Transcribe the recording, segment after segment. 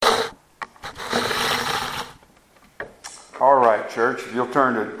right, church, if you'll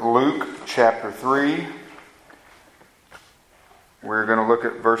turn to Luke chapter 3. We're going to look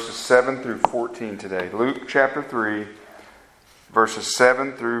at verses 7 through 14 today. Luke chapter 3, verses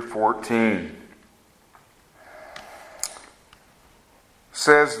 7 through 14.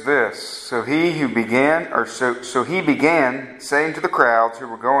 Says this, So he began saying to the crowds who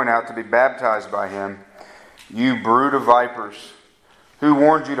were going out to be baptized by him, You brood of vipers, who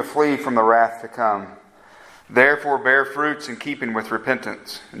warned you to flee from the wrath to come? Therefore bear fruits in keeping with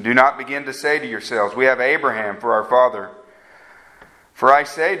repentance. And do not begin to say to yourselves, We have Abraham for our father. For I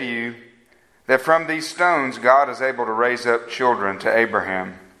say to you that from these stones God is able to raise up children to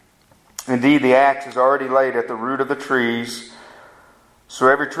Abraham. Indeed, the axe is already laid at the root of the trees, so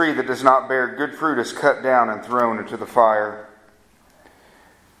every tree that does not bear good fruit is cut down and thrown into the fire.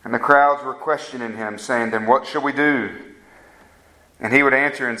 And the crowds were questioning him, saying, Then what shall we do? And he would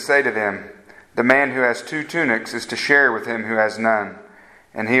answer and say to them, The man who has 2 tunics is to share with him who has none,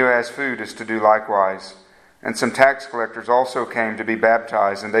 and he who has food is to do likewise. And some tax collectors also came to be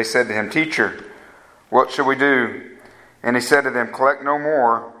baptized, and they said to him, Teacher, what shall we do? And he said to them, Collect no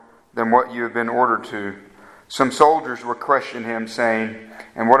more than what you have been ordered to. Some soldiers were questioning him, saying,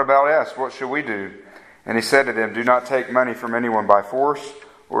 And what about us? What shall we do? And he said to them, Do not take money from anyone by force,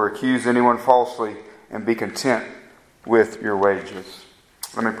 or accuse anyone falsely, and be content with your wages.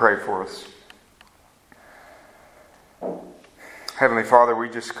 Let me pray for us. Heavenly Father, we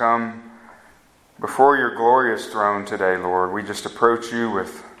just come before your glorious throne today, Lord. We just approach you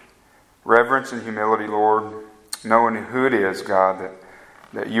with reverence and humility, Lord, knowing who it is, God,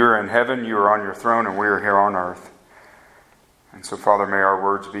 that you're in heaven, you are on your throne, and we are here on earth. And so, Father, may our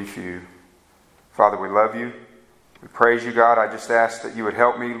words be few. Father, we love you. We praise you, God. I just ask that you would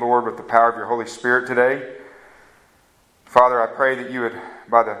help me, Lord, with the power of your Holy Spirit today. Father, I pray that you would,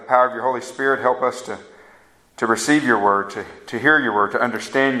 by the power of your Holy Spirit, help us to receive your word, to hear your word, to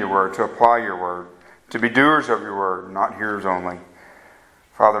understand your word, to apply your word, to be doers of your word, not hearers only.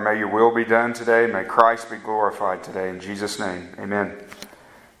 Father, may your will be done today. May Christ be glorified today. In Jesus' name, amen.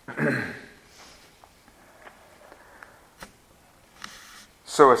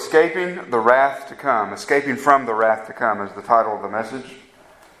 So, escaping the wrath to come, escaping from the wrath to come is the title of the message.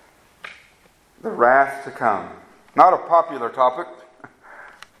 The wrath to come. Not a popular topic.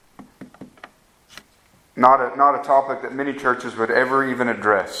 Not a topic that many churches would ever even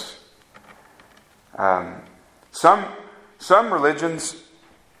address. Some religions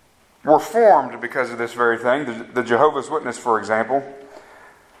were formed because of this very thing. The Jehovah's Witness, for example,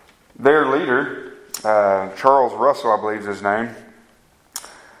 their leader, Charles Russell, I believe is his name.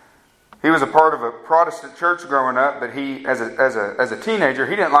 He was a part of a Protestant church growing up, but he, as a teenager,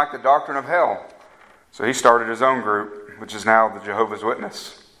 he didn't like the doctrine of hell. So he started his own group, which is now the Jehovah's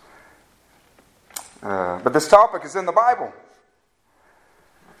Witness. But this topic is in the Bible.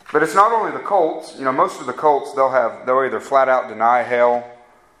 But it's not only the cults. You know, most of the cults, they'll either flat out deny hell,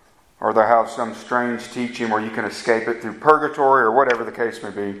 or they'll have some strange teaching where you can escape it through purgatory or whatever the case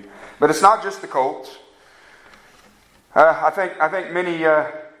may be. But it's not just the cults. I think many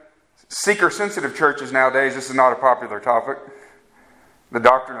seeker-sensitive churches nowadays, this is not a popular topic. The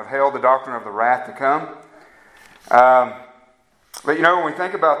doctrine of hell, the doctrine of the wrath to come. But you know, when we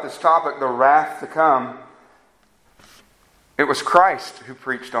think about this topic, the wrath to come, it was Christ who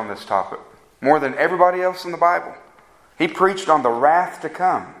preached on this topic more than everybody else in the Bible. He preached on the wrath to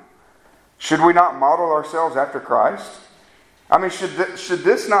come. Should we not model ourselves after Christ? I mean, should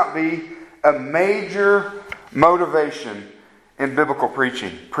this not be a major motivation in biblical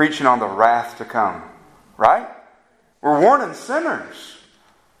preaching? Preaching on the wrath to come, right? We're warning sinners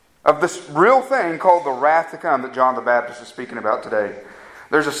of this real thing called the wrath to come that John the Baptist is speaking about today.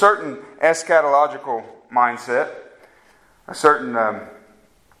 There's a certain eschatological mindset, a certain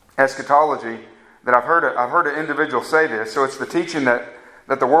eschatology that I've heard an individual say this. So it's the teaching that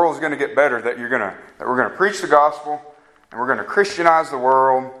the world is going to get better, that we're going to preach the gospel and we're going to Christianize the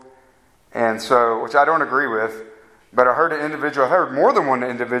world, and so, which I don't agree with. But I heard more than one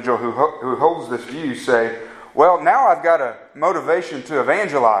individual who holds this view say, well, now I've got a motivation to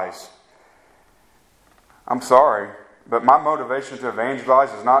evangelize. I'm sorry, but my motivation to evangelize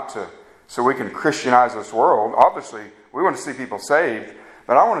is not so we can Christianize this world. Obviously, we want to see people saved,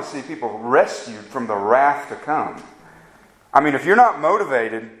 but I want to see people rescued from the wrath to come. I mean, if you're not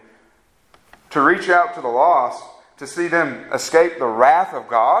motivated to reach out to the lost, to see them escape the wrath of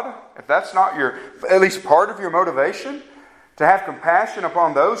God, if that's not at least part of your motivation, to have compassion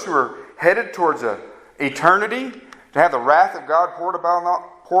upon those who are headed towards eternity, to have the wrath of God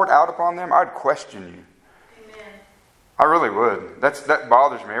poured out upon them, I'd question you. Amen. I really would. That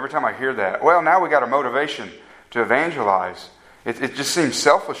bothers me every time I hear that. Well, now we got a motivation to evangelize. It just seems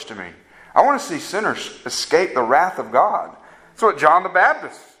selfish to me. I want to see sinners escape the wrath of God. That's what John the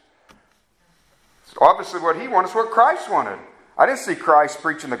Baptist, it's obviously what he wanted. It's what Christ wanted. I didn't see Christ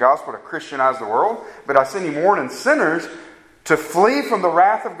preaching the gospel to Christianize the world, but I seen him warning sinners to flee from the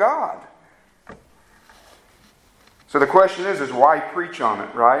wrath of God. So the question is why preach on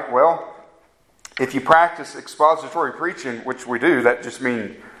it, right? Well, if you practice expository preaching, which we do, that just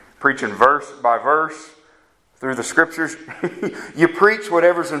means preaching verse by verse through the Scriptures. You preach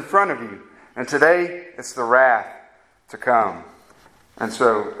whatever's in front of you. And today, it's the wrath to come.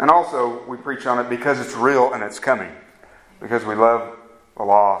 And also, we preach on it because it's real and it's coming. Because we love the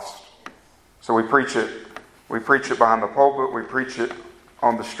lost. So we preach it. We preach it behind the pulpit. We preach it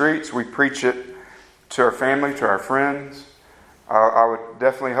on the streets. We preach it to our family, to our friends. I would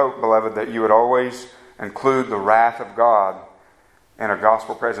definitely hope, beloved, that you would always include the wrath of God in a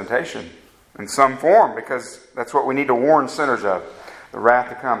gospel presentation in some form, because that's what we need to warn sinners of. The wrath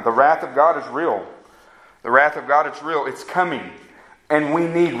to come. The wrath of God is real. The wrath of God is real. It's coming. And we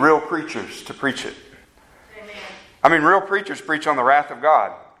need real preachers to preach it. Amen. I mean, real preachers preach on the wrath of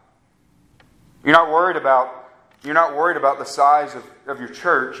God. You're not worried about the size of your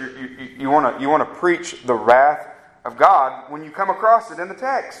church. You want to preach the wrath of God when you come across it in the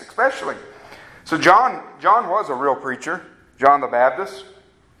text, especially. So John was a real preacher, John the Baptist.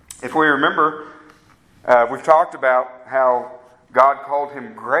 If we remember, we've talked about how God called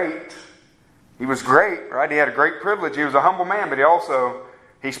him great. He was great, right? He had a great privilege. He was a humble man, but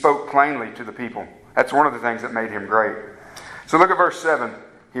he spoke plainly to the people. That's one of the things that made him great. So look at verse 7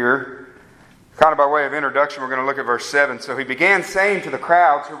 here. Kind of by way of introduction, we're going to look at verse 7. So he began saying to the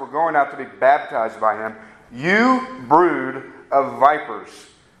crowds who were going out to be baptized by him, "You brood of vipers,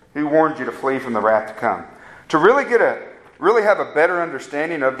 who warned you to flee from the wrath to come." To really have a better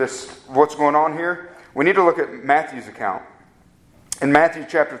understanding of this, what's going on here, we need to look at Matthew's account. In Matthew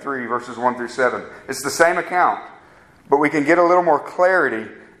chapter 3, verses 1 through 7. It's the same account, but we can get a little more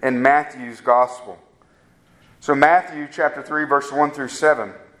clarity in Matthew's gospel. So Matthew chapter 3, verse 1 through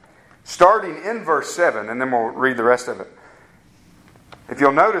 7. Starting in verse 7, and then we'll read the rest of it. If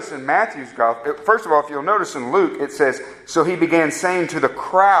you'll notice in Matthew's gospel, first of all, if you'll notice in Luke, it says, "So he began saying to the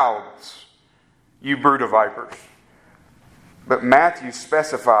crowds, 'You brood of vipers.'" But Matthew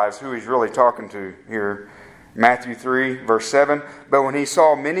specifies who he's really talking to here. Matthew 3, verse 7. "But when he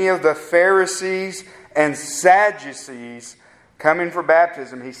saw many of the Pharisees and Sadducees coming for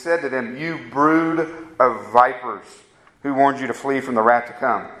baptism, he said to them, 'You brood of vipers, who warned you to flee from the wrath to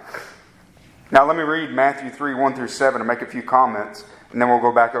come.'" Now let me read Matthew 3, 1 through 7 and make a few comments, and then we'll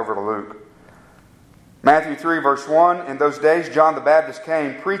go back over to Luke. Matthew 3, verse 1. "In those days John the Baptist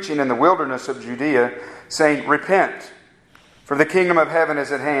came, preaching in the wilderness of Judea, saying, 'Repent, for the kingdom of heaven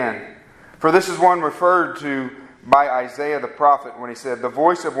is at hand.' For this is one referred to by Isaiah the prophet when he said, 'The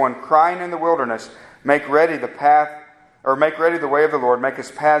voice of one crying in the wilderness, make ready the way of the Lord, make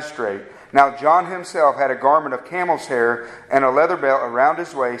his path straight.' Now John himself had a garment of camel's hair and a leather belt around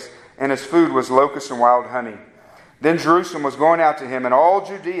his waist, and his food was locusts and wild honey. Then Jerusalem was going out to him, and all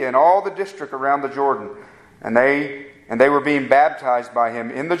Judea and all the district around the Jordan, and they were being baptized by him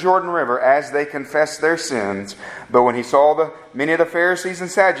in the Jordan River as they confessed their sins. But when he saw many of the Pharisees and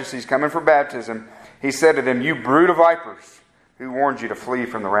Sadducees coming for baptism, he said to them, 'You brood of vipers, who warned you to flee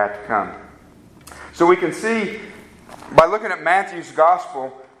from the wrath to come?'" So we can see, by looking at Matthew's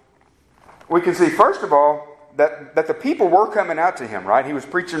gospel, we can see, first of all, that the people were coming out to him, right? He was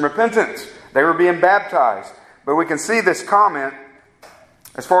preaching repentance. They were being baptized. But we can see this comment,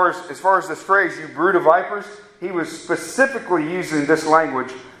 as far as this phrase, "You brood of vipers," he was specifically using this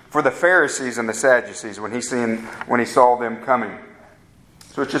language for the Pharisees and the Sadducees when he saw them coming.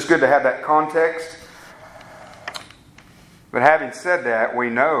 So it's just good to have that context. But having said that, we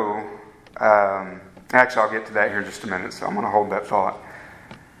know, actually I'll get to that here in just a minute, so I'm going to hold that thought.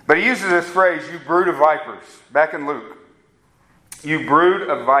 But he uses this phrase, "You brood of vipers," back in Luke. "You brood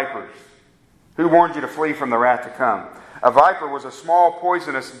of vipers, who warned you to flee from the wrath to come?" A viper was a small,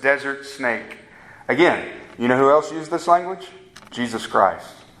 poisonous desert snake. Again, you know who else used this language? Jesus Christ,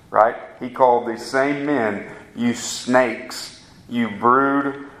 right? He called these same men, "You snakes, you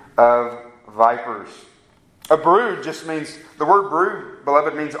brood of vipers." A brood just means, the word brood,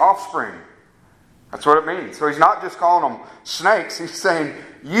 beloved, means offspring. That's what it means. So he's not just calling them snakes. He's saying,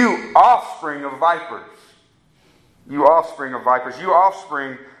 "You offspring of vipers. You offspring of vipers. You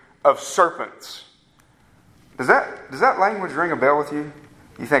offspring of serpents." Does that language ring a bell with you?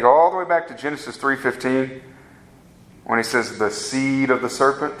 You think all the way back to Genesis 3:15 when he says the seed of the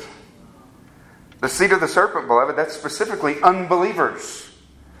serpent. The seed of the serpent, beloved, that's specifically unbelievers.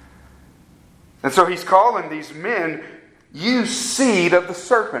 And so he's calling these men You seed of the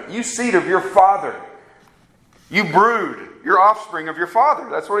serpent. You seed of your father. You brood, your offspring of your father.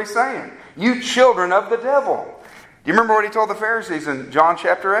 That's what he's saying. You children of the devil. Do you remember what he told the Pharisees in John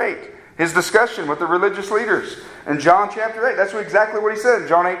chapter 8? His discussion with the religious leaders. In John chapter 8, that's exactly what he said in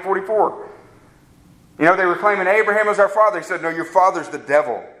John 8:44. You know, they were claiming Abraham was our father. He said, no, your father's the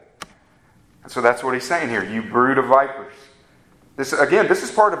devil. And so that's what he's saying here. You brood of vipers. This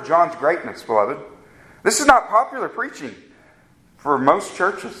is part of John's greatness, beloved. This is not popular preaching for most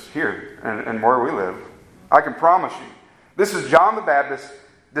churches here and where we live. I can promise you. This is John the Baptist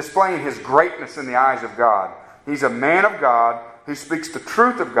displaying his greatness in the eyes of God. He's a man of God who speaks the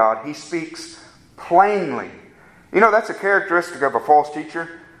truth of God. He speaks plainly. You know, that's a characteristic of a false teacher.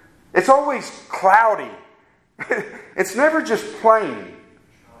 It's always cloudy. It's never just plain.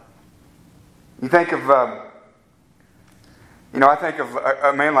 You think of, I think of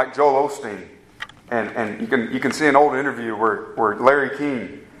a man like Joel Osteen. And you can see an old interview where Larry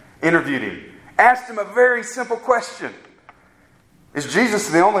King interviewed him. Asked him a very simple question. Is Jesus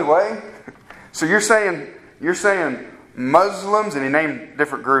the only way? So you're saying Muslims, and he named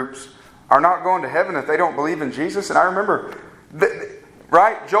different groups, are not going to heaven if they don't believe in Jesus? And I remember,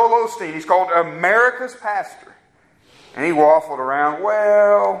 right? Joel Osteen, he's called America's pastor. And he waffled around,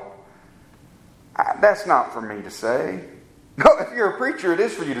 well, that's not for me to say. No, if you're a preacher, it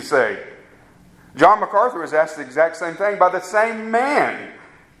is for you to say. John MacArthur was asked the exact same thing by the same man,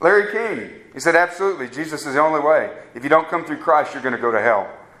 Larry King. He said, absolutely, Jesus is the only way. If you don't come through Christ, you're going to go to hell.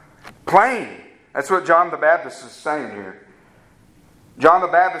 Plain. That's what John the Baptist is saying here. John the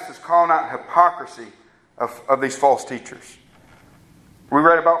Baptist is calling out hypocrisy of these false teachers. We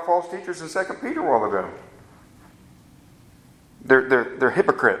read about false teachers in 2 Peter a while ago. They're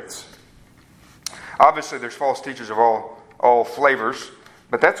hypocrites. Obviously, there's false teachers of all flavors,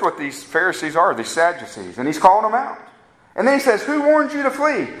 but that's what these Pharisees are, these Sadducees. And he's calling them out. And then he says, who warned you to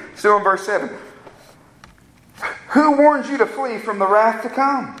flee? Still in verse 7. Who warned you to flee from the wrath to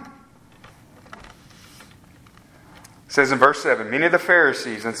come? It says in verse 7, many of the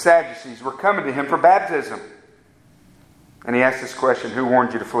Pharisees and Sadducees were coming to him for baptism. And he asked this question, who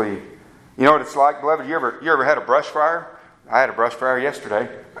warned you to flee? You know what it's like, beloved? You ever had a brush fire? I had a brush fire yesterday.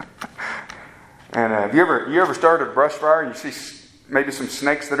 And have you ever started a brush fire and you see maybe some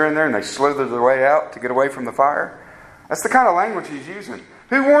snakes that are in there and they slither their way out to get away from the fire? That's the kind of language he's using.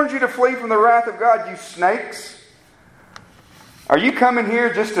 Who warned you to flee from the wrath of God, you snakes? Are you coming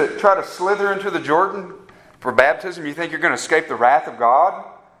here just to try to slither into the Jordan for baptism? You think you're going to escape the wrath of God?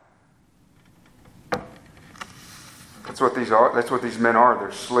 That's what these are. That's what these men are.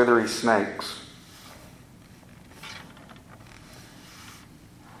 They're slithery snakes.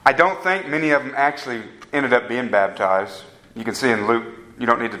 I don't think many of them actually ended up being baptized. You can see in Luke, you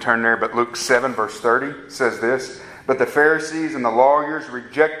don't need to turn there, but Luke 7 verse 30 says this, but the Pharisees and the lawyers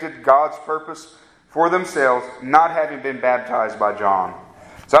rejected God's purpose for themselves, not having been baptized by John.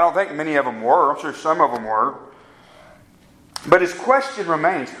 So I don't think many of them were. I'm sure some of them were. But his question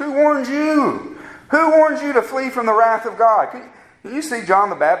remains, who warned you? Who warned you to flee from the wrath of God? Can you see John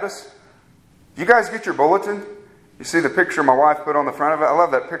the Baptist? You guys get your bulletin? You see the picture my wife put on the front of it? I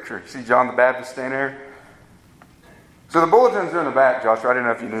love that picture. You see John the Baptist standing there? So the bulletins are in the back, Joshua. I didn't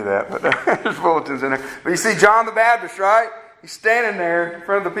know if you knew that, but there's bulletins in there. But you see John the Baptist, right? He's standing there in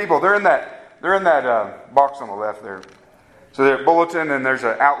front of the people. They're in that box on the left there. So there's a bulletin and there's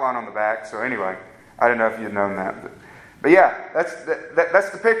an outline on the back. So anyway, I didn't know if you'd known that. But yeah, that's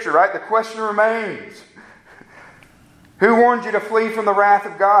the picture, right? The question remains. Who warned you to flee from the wrath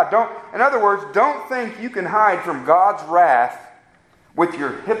of God? In other words, don't think you can hide from God's wrath with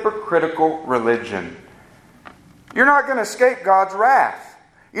your hypocritical religion. You're not going to escape God's wrath.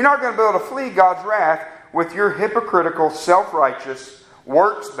 You're not going to be able to flee God's wrath with your hypocritical, self-righteous,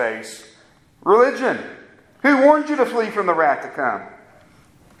 works-based religion. Who warned you to flee from the wrath to come?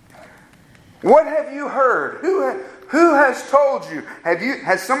 What have you heard? Who has told you?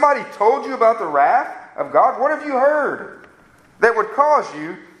 Has somebody told you about the wrath of God? What have you heard that would cause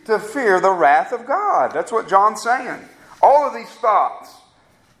you to fear the wrath of God? That's what John's saying. All of these thoughts.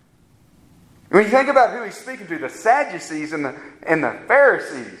 When you think about who he's speaking to, the Sadducees and the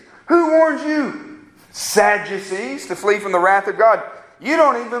Pharisees, who warned you, Sadducees, to flee from the wrath of God? You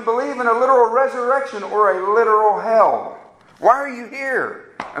don't even believe in a literal resurrection or a literal hell. Why are you here?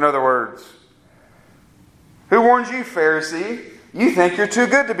 In other words, who warned you, Pharisee? You think you're too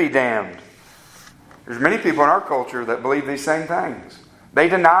good to be damned. There's many people in our culture that believe these same things. They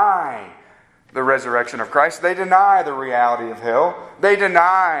deny the resurrection of Christ. They deny the reality of hell. They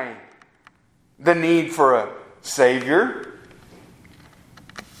deny the need for a Savior.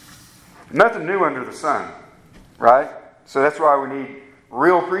 Nothing new under the sun, right? So that's why we need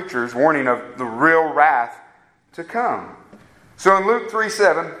real preachers warning of the real wrath to come. So in Luke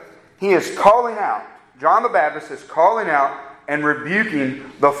 3:7, he is calling out, John the Baptist is calling out and rebuking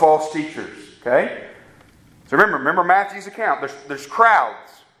the false teachers. Okay? So remember Matthew's account. There's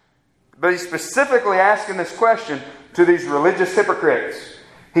crowds. But he's specifically asking this question to these religious hypocrites.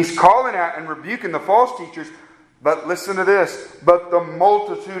 He's calling out and rebuking the false teachers, but listen to this, but the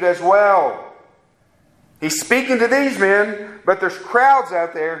multitude as well. He's speaking to these men, but there's crowds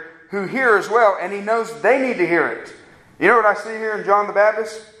out there who hear as well, and he knows they need to hear it. You know what I see here in John the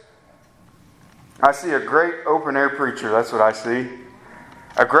Baptist? I see a great open-air preacher. That's what I see.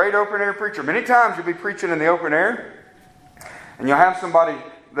 A great open-air preacher. Many times you'll be preaching in the open air, and you'll have somebody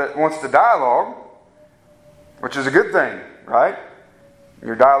that wants to dialogue, which is a good thing, right?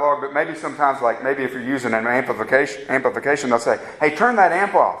 Your dialogue, but maybe sometimes, like maybe if you're using an amplification, they'll say, hey, turn that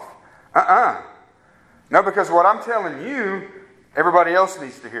amp off. No, because what I'm telling you, everybody else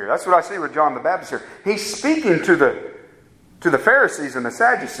needs to hear. That's what I see with John the Baptist here. He's speaking to the Pharisees and the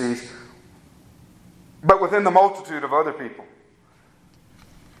Sadducees, but within the multitude of other people.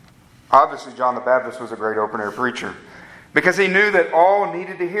 Obviously, John the Baptist was a great open-air preacher because he knew that all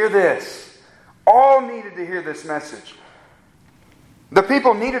needed to hear this. All needed to hear this message. The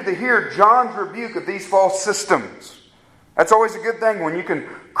people needed to hear John's rebuke of these false systems. That's always a good thing when you can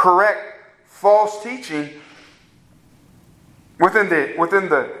correct false teaching within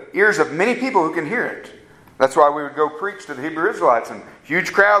the ears of many people who can hear it. That's why we would go preach to the Hebrew Israelites, and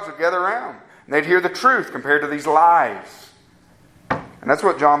huge crowds would gather around. And they'd hear the truth compared to these lies. And that's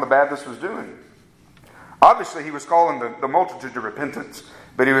what John the Baptist was doing. Obviously, he was calling the multitude to repentance,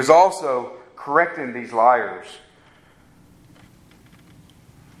 but he was also correcting these liars.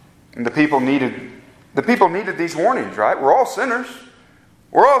 And the people needed these warnings, right? We're all sinners.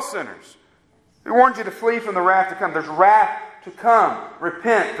 We're all sinners. He warned you to flee from the wrath to come. There's wrath to come.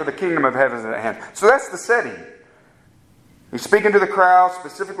 Repent, for the kingdom of heaven is at hand. So that's the setting. He's speaking to the crowd,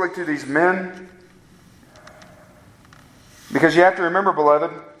 specifically to these men. Because you have to remember,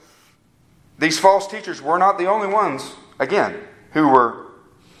 beloved, these false teachers were not the only ones, again, who were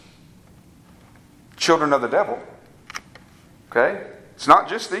children of the devil. Okay? It's not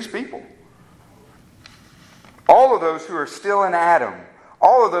just these people. All of those who are still in Adam,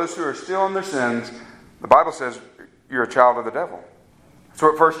 all of those who are still in their sins, the Bible says you're a child of the devil. That's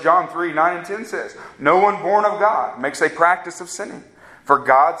what 1 John 3:9 and 10 says. No one born of God makes a practice of sinning. For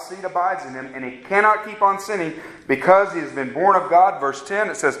God's seed abides in him, and he cannot keep on sinning because he has been born of God. Verse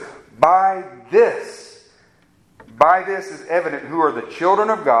 10, it says, By this is evident who are the children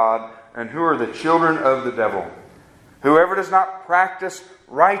of God and who are the children of the devil. Whoever does not practice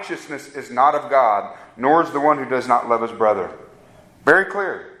righteousness is not of God, nor is the one who does not love his brother. Very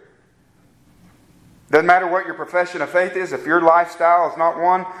clear. Doesn't matter what your profession of faith is, if your lifestyle is not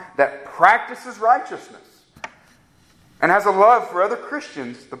one that practices righteousness and has a love for other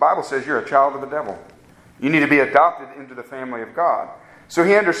Christians, the Bible says you're a child of the devil. You need to be adopted into the family of God. So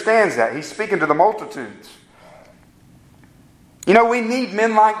he understands that. He's speaking to the multitudes. You know, we need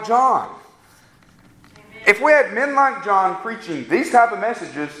men like John. If we had men like John preaching these type of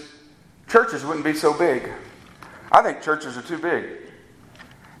messages, churches wouldn't be so big. I think churches are too big.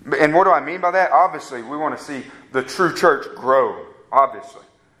 And what do I mean by that? Obviously, we want to see the true church grow, obviously.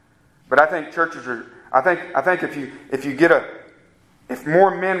 But I think churches are, I think if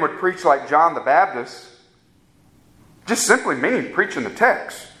more men would preach like John the Baptist, just simply meaning preaching the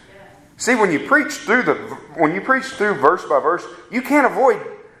text. See, when you preach through verse by verse, you can't avoid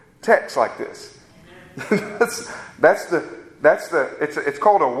text like this. It's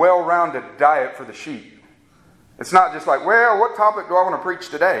called a well-rounded diet for the sheep. It's not just like, well, what topic do I want to preach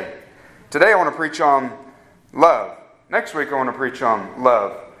today? Today I want to preach on love. Next week I want to preach on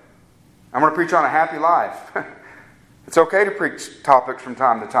love. I'm going to preach on a happy life. It's okay to preach topics from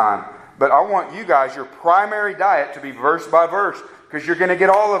time to time, but I want you guys, your primary diet, to be verse by verse, because you're going to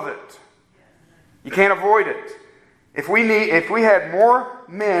get all of it. You can't avoid it. If we had more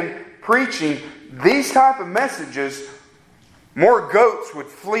men preaching these type of messages, more goats would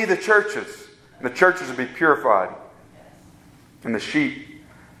flee the churches. And the churches would be purified. And the sheep,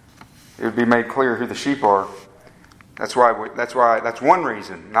 it would be made clear who the sheep are. That's one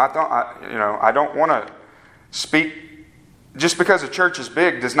reason. I don't want to speak. Just because a church is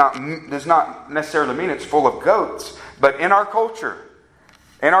big does not necessarily mean it's full of goats. But in our culture,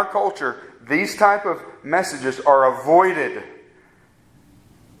 these type of messages are avoided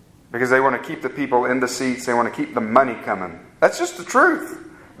because they want to keep the people in the seats. They want to keep the money coming. That's just the truth.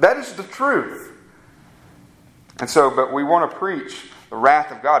 That is the truth. And so, but we want to preach the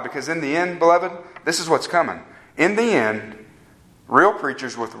wrath of God, because in the end, beloved, this is what's coming. in the end, real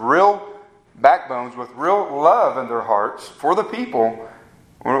preachers with real backbones, with real love in their hearts for the people,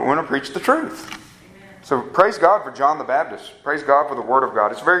 want to preach the truth. Amen. So praise God for John the Baptist. Praise God for the Word of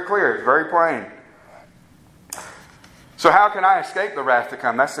God. It's very clear. It's very plain. So how can I escape the wrath to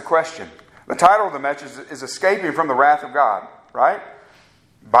come? That's the question. The title of the message is Escaping from the Wrath of God, right?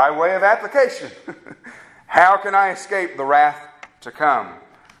 By way of application. How can I escape the wrath to come?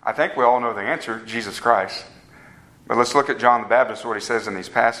 I think we all know the answer, Jesus Christ. But let's look at John the Baptist, what he says in these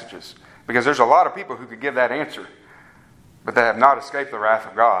passages. Because there's a lot of people who could give that answer, but they have not escaped the wrath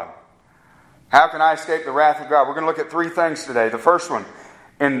of God. How can I escape the wrath of God? We're going to look at three things today. The first one,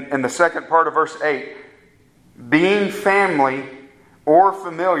 in the second part of verse 8, being family or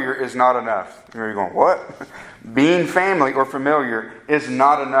familiar is not enough. You're going, what? Being family or familiar is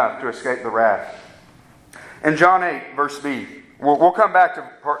not enough to escape the wrath. In John 8, verse B, we'll come back to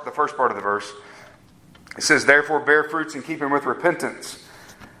the first part of the verse. It says, therefore bear fruits in keeping with repentance.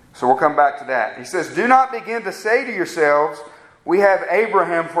 So we'll come back to that. He says, do not begin to say to yourselves, we have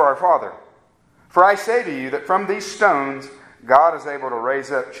Abraham for our father. For I say to you that from these stones, God is able to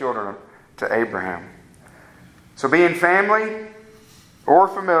raise up children to Abraham. So being family or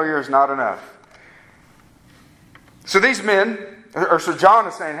familiar is not enough. So these men, so John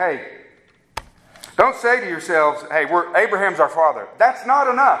is saying, hey, don't say to yourselves, hey, Abraham's our father. That's not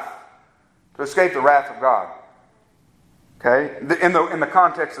enough to escape the wrath of God. Okay? In the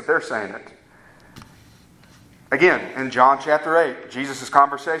context that they're saying it. Again, in John chapter 8, Jesus'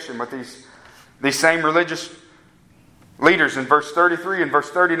 conversation with these same religious leaders in verse 33 and verse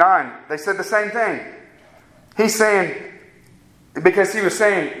 39, they said the same thing. He's saying, because he was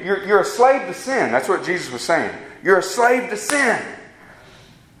saying, you're a slave to sin. That's what Jesus was saying. You're a slave to sin.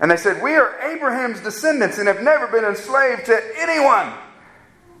 And they said, we are Abraham's descendants and have never been enslaved to anyone.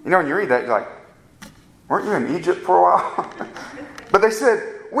 You know, when you read that, you're like, weren't you in Egypt for a while? But they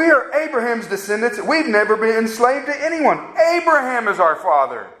said, we are Abraham's descendants. We've never been enslaved to anyone. Abraham is our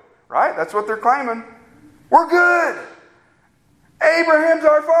father. Right? That's what they're claiming. We're good. Abraham's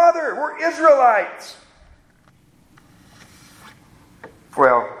our father. We're Israelites.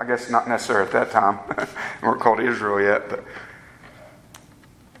 Well, I guess not necessarily at that time. We weren't called Israel yet. But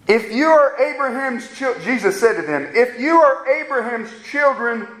if you are Abraham's children, Jesus said to them, if you are Abraham's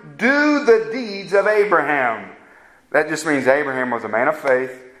children, do the deeds of Abraham. That just means Abraham was a man of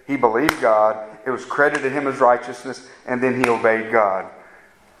faith. He believed God. It was credited to him as righteousness. And then he obeyed God.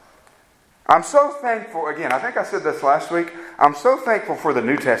 I'm so thankful, again, I think I said this last week. I'm so thankful for the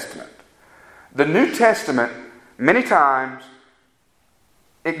New Testament. The New Testament, many times,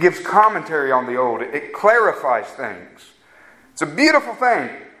 it gives commentary on the Old. It clarifies things. It's a beautiful thing.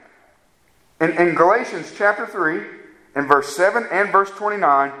 In Galatians chapter 3, in verse 7 and verse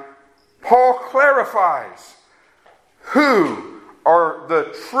 29, Paul clarifies who are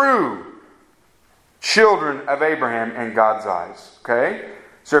the true children of Abraham in God's eyes. Okay?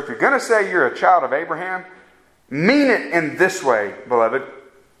 So if you're going to say you're a child of Abraham, mean it in this way, beloved.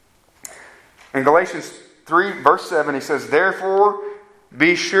 In Galatians 3, verse 7, he says, therefore,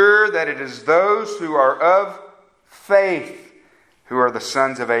 be sure that it is those who are of faith who are the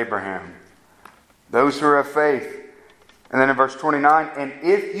sons of Abraham. Those who are of faith. And then in verse 29, and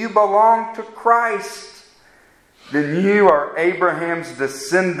if you belong to Christ, then you are Abraham's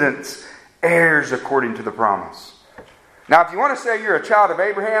descendants, heirs according to the promise. Now, if you want to say you're a child of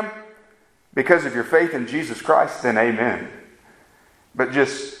Abraham because of your faith in Jesus Christ, then amen. But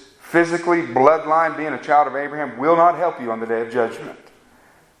just physically, bloodline, being a child of Abraham will not help you on the day of judgment.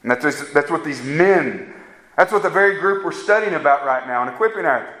 And that's what these men, that's what the very group we're studying about right now and equipping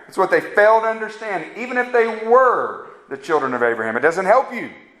our, it's what they fail to understand, even if they were the children of Abraham. It doesn't help you.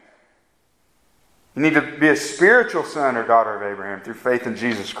 You need to be a spiritual son or daughter of Abraham through faith in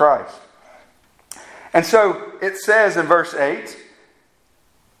Jesus Christ. And so it says in verse 8,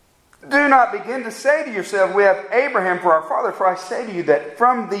 do not begin to say to yourself, we have Abraham for our father, for I say to you that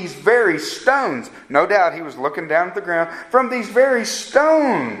from these very stones, no doubt he was looking down at the ground, from these very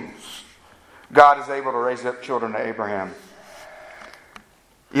stones, God is able to raise up children to Abraham.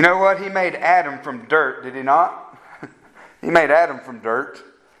 You know what? He made Adam from dirt, did he not? He made Adam from dirt.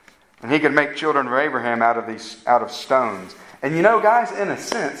 And he could make children of Abraham out of stones. And you know, guys, in a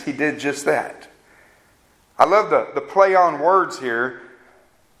sense, he did just that. I love the play on words here.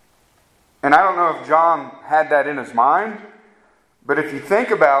 And I don't know if John had that in his mind, but if you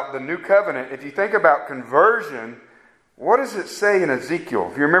think about the new covenant, if you think about conversion, what does it say in Ezekiel?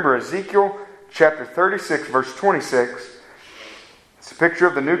 If you remember Ezekiel chapter 36, verse 26, it's a picture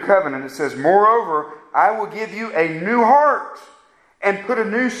of the new covenant. It says, moreover, I will give you a new heart, and put a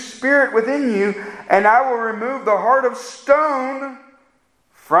new spirit within you, and I will remove the heart of stone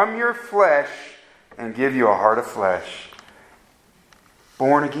from your flesh and give you a heart of flesh.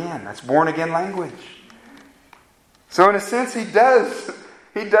 Born again. That's born again language. So in a sense, He does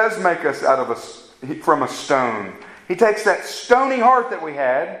make us from a stone. He takes that stony heart that we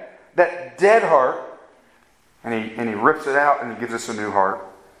had, that dead heart, and He rips it out and He gives us a new heart.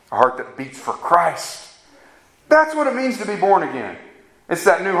 A heart that beats for Christ. That's what it means to be born again. It's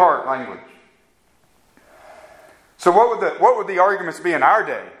that new heart language. So what would the arguments be in our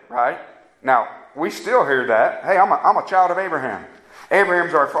day, right? Now, we still hear that. Hey, I'm a child of Abraham.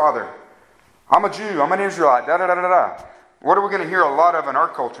 Abraham's our father. I'm a Jew. I'm an Israelite. Da da da da da. What are we going to hear a lot of in our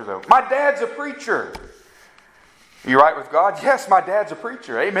culture, though? My dad's a preacher. Are you right with God? Yes, my dad's a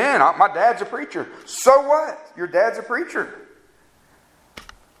preacher. Amen. My dad's a preacher. So what? Your dad's a preacher.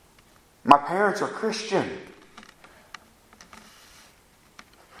 My parents are Christian.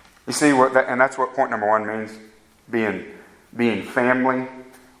 You see and that's what point number 1 means. Being family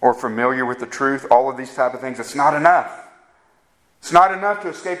or familiar with the truth. All of these type of things. It's not enough. It's not enough to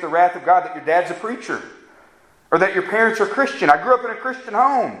escape the wrath of God that your dad's a preacher. Or that your parents are Christian. I grew up in a Christian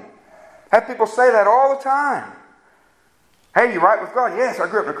home. I have people say that all the time. Hey, you right with God? Yes, I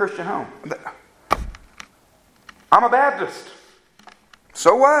grew up in a Christian home. I'm a Baptist.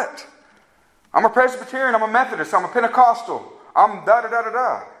 So what? I'm a Presbyterian. I'm a Methodist. I'm a Pentecostal. I'm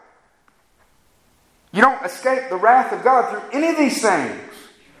da-da-da-da-da. You don't escape the wrath of God through any of these things.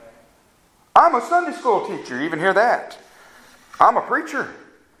 I'm a Sunday school teacher. You even hear that. I'm a preacher.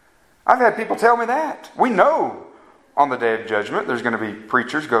 I've had people tell me that. We know on the day of judgment there's going to be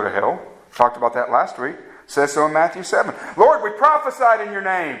preachers go to hell. Talked about that last week. It says so in Matthew 7. Lord, we prophesied in your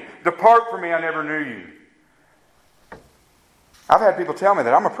name. Depart from me, I never knew you. I've had people tell me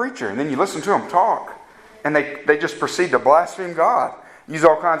that I'm a preacher, and then you listen to them talk, and they just proceed to blaspheme God. Use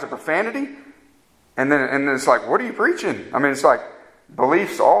all kinds of profanity, and then it's like, what are you preaching? I mean, it's like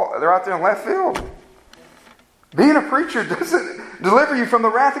beliefs they're out there in left field. Being a preacher doesn't deliver you from the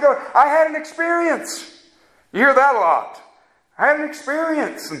wrath of God. I had an experience. You hear that a lot. I had an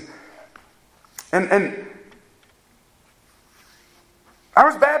experience. And I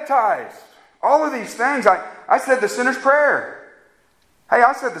was baptized. All of these things. I said the sinner's prayer. Hey,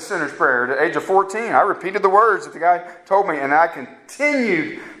 I said the sinner's prayer at the age of 14. I repeated the words that the guy told me, and I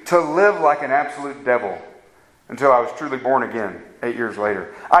continued to live like an absolute devil until I was truly born again 8 years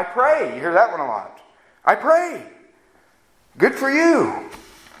later. I pray. You hear that one a lot. I pray. Good for you.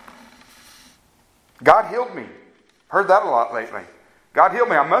 God healed me. Heard that a lot lately. God healed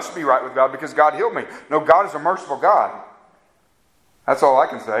me. I must be right with God because God healed me. No, God is a merciful God. That's all I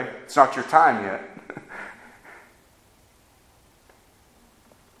can say. It's not your time yet.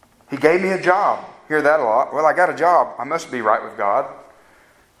 He gave me a job. Hear that a lot. Well, I got a job. I must be right with God.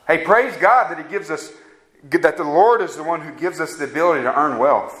 Hey, praise God that that the Lord is the one who gives us the ability to earn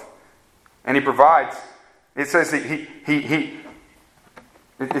wealth. And He provides. It says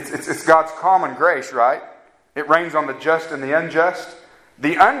it's God's common grace, right? It rains on the just and the unjust.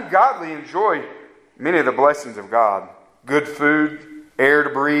 The ungodly enjoy many of the blessings of God. Good food, air to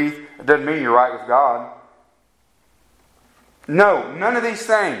breathe. It doesn't mean you're right with God. No, none of these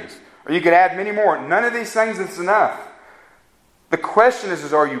things. Or you could add many more. None of these things is enough. The question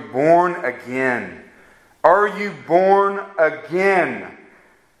is are you born again? Are you born again?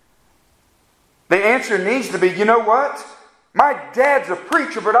 The answer needs to be, you know what? My dad's a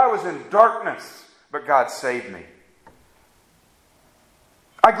preacher, but I was in darkness. But God saved me.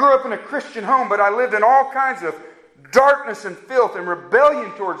 I grew up in a Christian home, but I lived in all kinds of darkness and filth and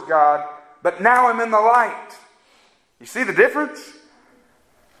rebellion towards God. But now I'm in the light. You see the difference?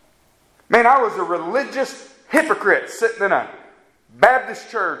 Man, I was a religious hypocrite sitting in a Baptist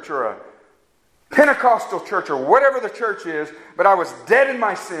church or a Pentecostal church or whatever the church is, but I was dead in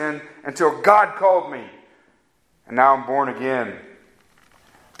my sin until God called me. And now I'm born again.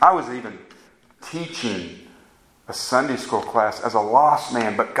 I was even teaching a Sunday school class as a lost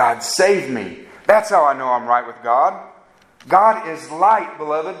man, but God saved me. That's how I know I'm right with God. God is light,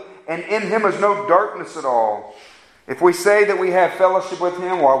 beloved, and in Him is no darkness at all. If we say that we have fellowship with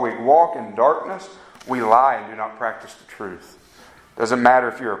Him while we walk in darkness, we lie and do not practice the truth. Doesn't matter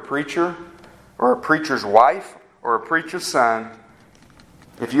if you're a preacher or a preacher's wife or a preacher's son.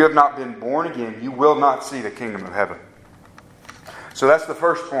 If you have not been born again, you will not see the kingdom of heaven. So that's the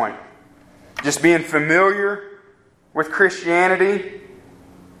first point. Just being familiar with Christianity,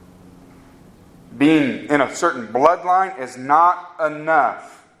 being in a certain bloodline is not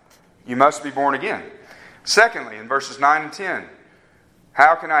enough. You must be born again. Secondly, in verses 9 and 10,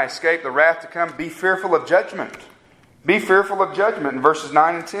 how can I escape the wrath to come? Be fearful of judgment. Be fearful of judgment in verses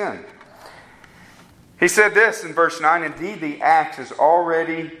 9 and 10. He said this in verse 9, indeed the axe is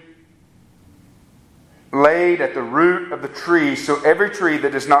already laid at the root of the tree, so every tree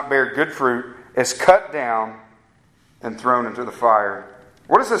that does not bear good fruit is cut down and thrown into the fire.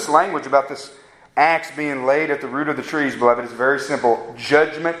 What is this language about this axe being laid at the root of the trees, beloved? It's very simple.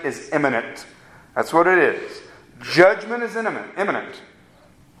 Judgment is imminent. That's what it is. Judgment is imminent.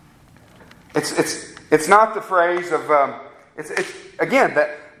 It's not the phrase of it's again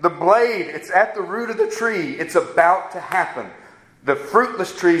that the blade. It's at the root of the tree. It's about to happen. The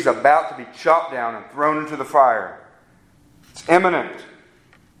fruitless tree is about to be chopped down and thrown into the fire. It's imminent.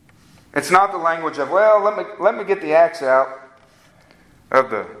 It's not the language of, well, let me get the axe out of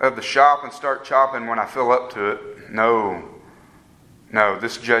the shop and start chopping when I feel up to it. No,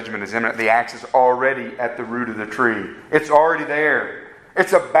 this judgment is imminent. The axe is already at the root of the tree. It's already there.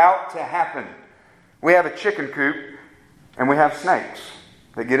 It's about to happen. We have a chicken coop and we have snakes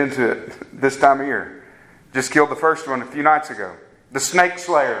that get into it this time of year. Just killed the first one a few nights ago. The snake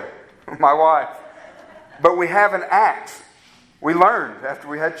slayer, my wife. But we have an axe. We learned after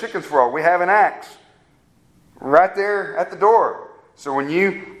we had chickens for all, we have an axe right there at the door. So when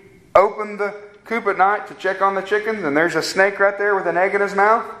you open the coop at night to check on the chickens and there's a snake right there with an egg in his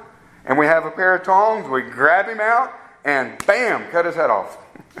mouth, and we have a pair of tongs, we grab him out and bam, cut his head off.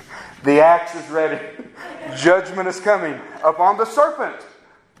 The axe is ready. Judgment is coming upon the serpent.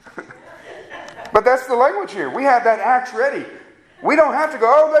 But that's the language here. We have that axe ready. We don't have to go,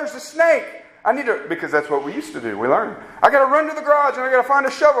 oh, there's a snake. I need to, because that's what we used to do. We learned. I got to run to the garage and I got to find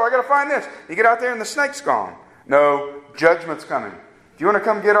a shovel. I got to find this. You get out there and the snake's gone. No, judgment's coming. If you want to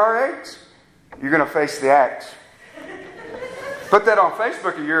come get our eggs, you're going to face the axe. Put that on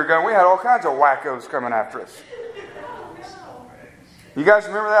Facebook a year ago and we had all kinds of wackos coming after us. You guys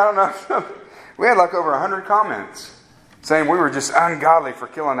remember that? I don't know. We had like over 100 comments saying we were just ungodly for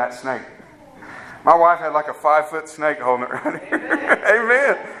killing that snake. My wife had like a 5-foot snake holding it right here.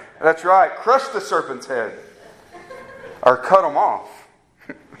 Amen. That's right. Crush the serpent's head. Or cut them off.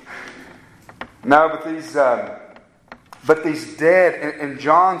 No, but these dead, in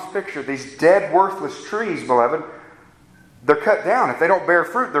John's picture, these dead, worthless trees, beloved, they're cut down. If they don't bear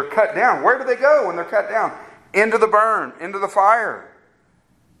fruit, they're cut down. Where do they go when they're cut down? Into the burn, into the fire.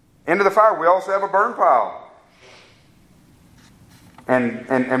 Into the fire. We also have a burn pile.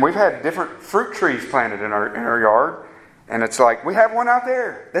 And we've had different fruit trees planted in our yard. And it's like, we have one out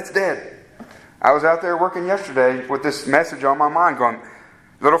there that's dead. I was out there working yesterday with this message on my mind going,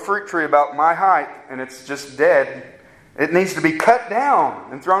 little fruit tree about my height, and it's just dead. It needs to be cut down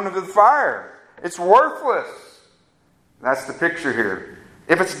and thrown into the fire. It's worthless. That's the picture here.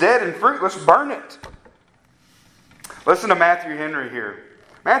 If it's dead and fruitless, burn it. Listen to Matthew Henry here.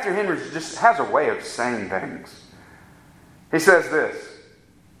 Matthew Henry just has a way of saying things. He says this,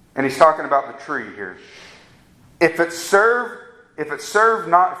 and he's talking about the tree here. If it serve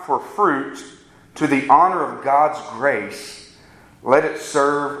not for fruit to the honor of God's grace, let it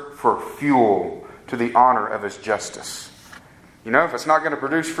serve for fuel to the honor of His justice. You know, if it's not going to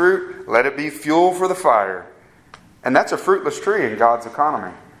produce fruit, let it be fuel for the fire. And that's a fruitless tree in God's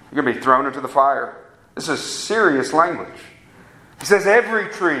economy. You're going to be thrown into the fire. This is serious language. He says every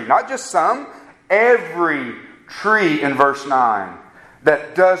tree, not just some, every tree in verse 9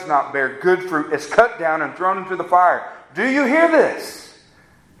 that does not bear good fruit is cut down and thrown into the fire. Do you hear this?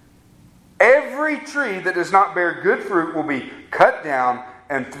 Every tree that does not bear good fruit will be cut down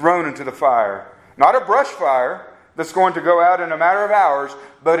and thrown into the fire. Not a brush fire that's going to go out in a matter of hours,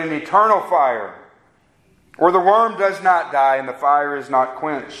 but an eternal fire where the worm does not die and the fire is not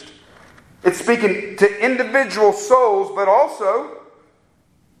quenched. It's speaking to individual souls, but also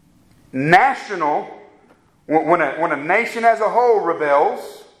national. When a nation as a whole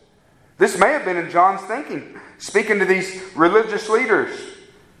rebels, this may have been in John's thinking, speaking to these religious leaders,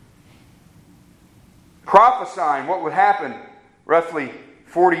 prophesying what would happen roughly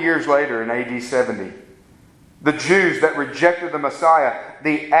 40 years later in AD 70. The Jews that rejected the Messiah,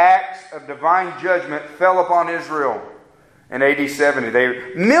 the axe of divine judgment fell upon Israel in AD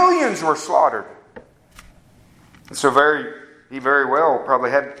 70. Millions were slaughtered. So he very well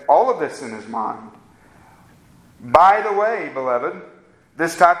probably had all of this in his mind. By the way, beloved,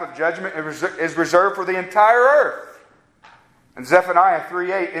 this type of judgment is reserved for the entire earth. In Zephaniah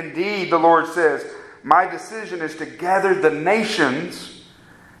 3:8, indeed, the Lord says, my decision is to gather the nations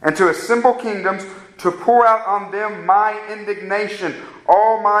and to assemble kingdoms to pour out on them my indignation.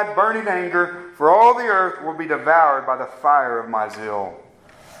 All my burning anger for all the earth will be devoured by the fire of my zeal.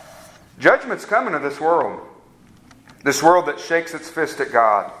 Judgment's coming to this world. This world that shakes its fist at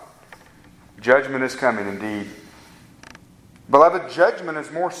God. Judgment is coming indeed. Beloved, judgment is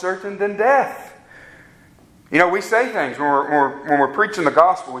more certain than death. You know, we say things when we're preaching the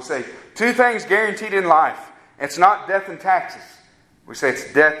gospel. We say, 2 things guaranteed in life. It's not death and taxes. We say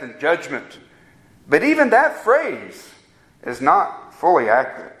it's death and judgment. But even that phrase is not fully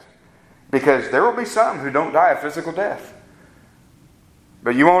accurate. Because there will be some who don't die a physical death.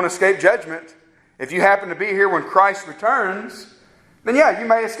 But you won't escape judgment. If you happen to be here when Christ returns, then yeah, you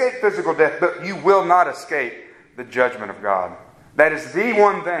may escape physical death, but you will not escape the judgment of God. That is the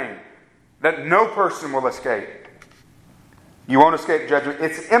one thing that no person will escape. You won't escape judgment.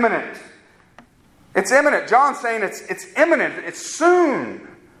 It's imminent. It's imminent. John's saying it's imminent. It's soon.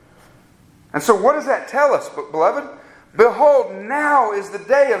 And so what does that tell us, beloved? Behold, now is the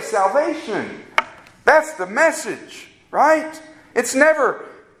day of salvation. That's the message, right? It's never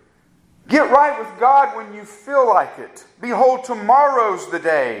get right with God when you feel like it. Behold, tomorrow's the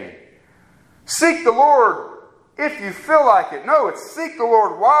day. Seek the Lord if you feel like it. No, it's seek the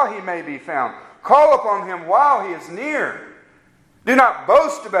Lord while He may be found. Call upon Him while He is near. Do not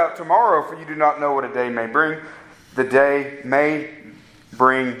boast about tomorrow, for you do not know what a day may bring. The day may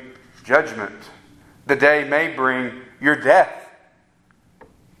bring judgment. The day may bring your death.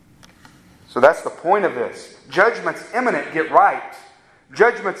 So that's the point of this. Judgment's imminent. Get right.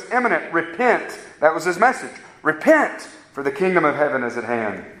 Judgment's imminent. Repent. That was his message. Repent, for the kingdom of heaven is at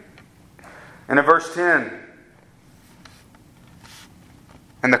hand. And in verse 10,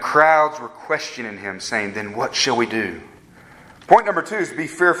 and the crowds were questioning him, saying, then what shall we do? Point number 2 is be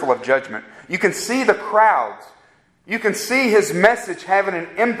fearful of judgment. You can see the crowds. You can see his message having an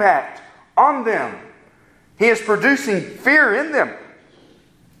impact on them. He is producing fear in them.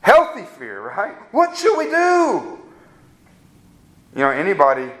 Healthy fear, right? What shall we do? You know,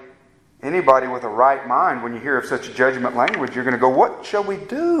 anybody with a right mind, when you hear of such judgment language, you're going to go, what shall we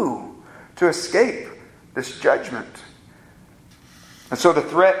do to escape this judgment? And so the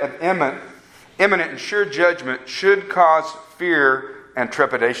threat of imminent and sure judgment should cause fear and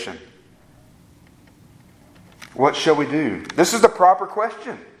trepidation. What shall we do? This is the proper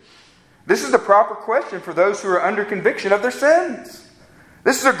question. This is the proper question for those who are under conviction of their sins.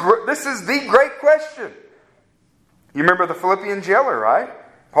 This is the great question. You remember the Philippian jailer, right?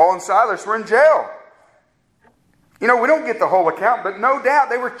 Paul and Silas were in jail. You know, we don't get the whole account, but no doubt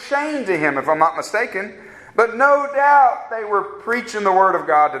they were chained to him, if I'm not mistaken. But no doubt they were preaching the Word of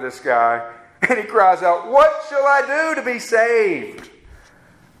God to this guy. And he cries out, what shall I do to be saved?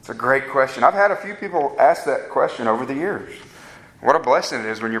 It's a great question. I've had a few people ask that question over the years. What a blessing it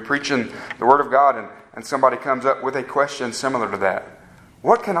is when you're preaching the Word of God and somebody comes up with a question similar to that.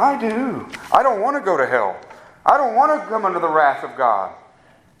 What can I do? I don't want to go to hell. I don't want to come under the wrath of God.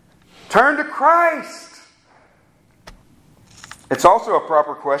 Turn to Christ. It's also a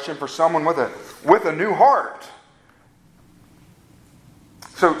proper question for someone with a new heart.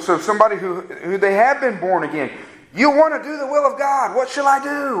 So somebody who they have been born again. You want to do the will of God. What shall I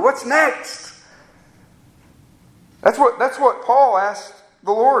do? What's next? That's what Paul asked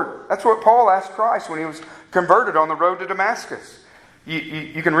the Lord. That's what Paul asked Christ when he was converted on the road to Damascus.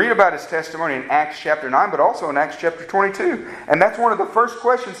 You can read about his testimony in Acts chapter 9, but also in Acts chapter 22. And that's one of the first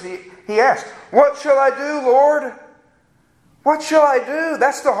questions he asked. What shall I do, Lord? What shall I do?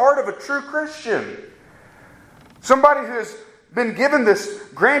 That's the heart of a true Christian. Somebody who has been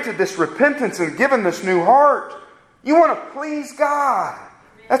granted this repentance and given this new heart. You want to please God.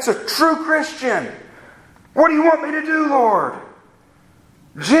 That's a true Christian. What do you want me to do, Lord?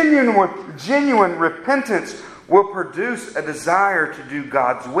 Genuine repentance will produce a desire to do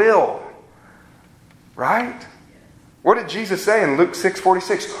God's will. Right? What did Jesus say in Luke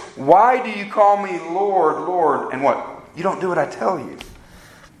 6:46? Why do you call me Lord, Lord? And what? You don't do what I tell you.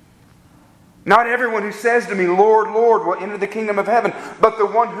 Not everyone who says to me, Lord, Lord, will enter the kingdom of heaven, but the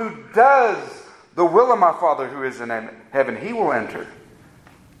one who does the will of my Father who is in heaven, he will enter.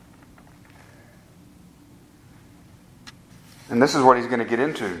 And this is what he's going to get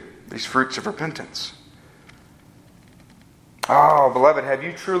into, these fruits of repentance. Oh, beloved, have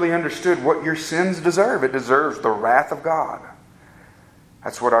you truly understood what your sins deserve? It deserves the wrath of God.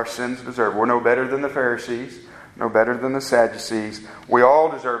 That's what our sins deserve. We're no better than the Pharisees, no better than the Sadducees. We all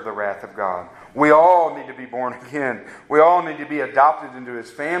deserve the wrath of God. We all need to be born again. We all need to be adopted into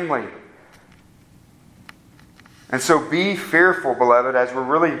His family. And so be fearful, beloved, as we're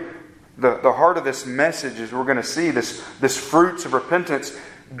really... The heart of this message is we're going to see this fruits of repentance.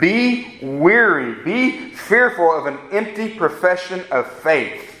 Be weary. Be fearful of an empty profession of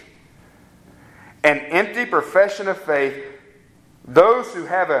faith. An empty profession of faith. Those who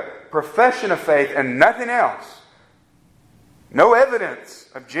have a profession of faith and nothing else, no evidence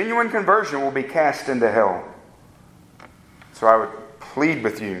of genuine conversion, will be cast into hell. It's So I would plead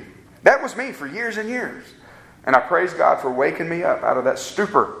with you. That was me for years and years. And I praise God for waking me up out of that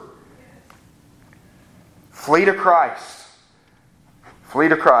stupor. Flee to Christ. Flee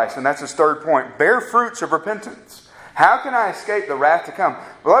to Christ. And that's his third point. Bear fruits of repentance. How can I escape the wrath to come?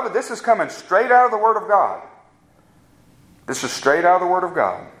 Beloved, this is coming straight out of the Word of God. This is straight out of the Word of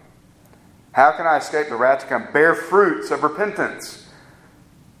God. How can I escape the wrath to come? Bear fruits of repentance.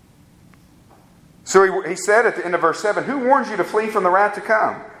 So he said at the end of verse 7, who warns you to flee from the wrath to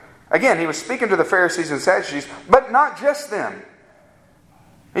come? Again, he was speaking to the Pharisees and Sadducees, but not just them.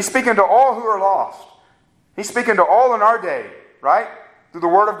 He's speaking to all who are lost. He's speaking to all in our day, right? Through the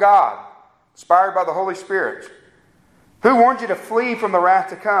Word of God, inspired by the Holy Spirit. Who warned you to flee from the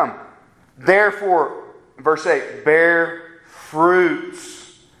wrath to come? Therefore, verse 8, bear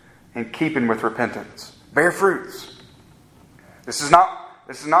fruits in keeping with repentance. Bear fruits. This is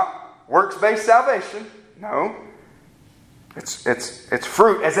not works-based salvation. No. It's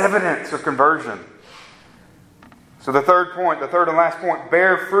fruit as evidence of conversion. So the third point, the third and last point,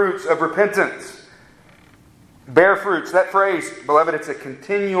 bear fruits of repentance. Bear fruits. That phrase, beloved, it's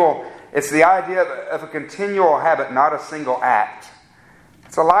the idea of a continual habit, not a single act.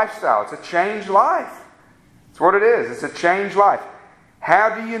 It's a lifestyle. It's a changed life. It's what it is. It's a changed life.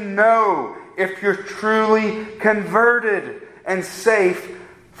 How do you know if you're truly converted and safe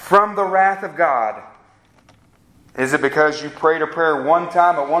from the wrath of God? Is it because you prayed a prayer one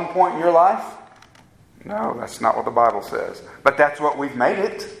time at one point in your life? No, that's not what the Bible says. But that's what we've made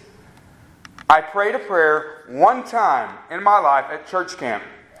it. I prayed a prayer one time in my life at church camp,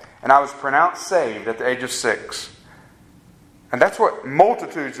 and I was pronounced saved at the age of 6. And that's what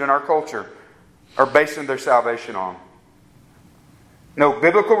multitudes in our culture are basing their salvation on. No,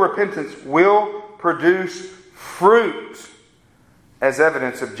 biblical repentance will produce fruit as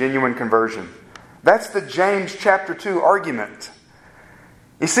evidence of genuine conversion. That's the James chapter 2 argument.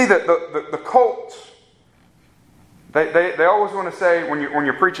 You see, the cults, they always want to say, when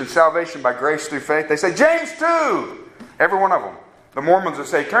you're preaching salvation by grace through faith, they say, James 2! Every one of them. The Mormons will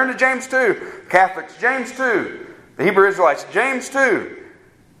say, turn to James 2. Catholics, James 2. The Hebrew Israelites, James 2.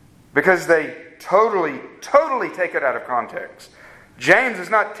 Because they totally take it out of context. James is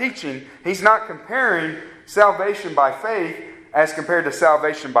not teaching, he's not comparing salvation by faith as compared to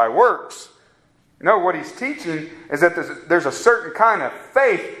salvation by works. No, what he's teaching is that there's a certain kind of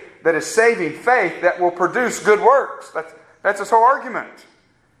faith that is saving faith that will produce good works. That's his whole argument.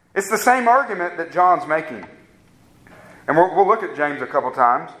 It's the same argument that John's making. And we'll look at James a couple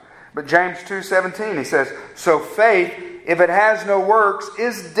times. But James 2:17, he says, so faith, if it has no works,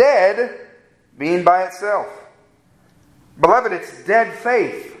 is dead, being by itself. Beloved, it's dead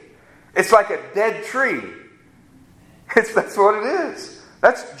faith. It's like a dead tree. That's what it is.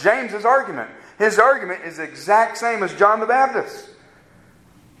 That's James's argument. His argument is the exact same as John the Baptist.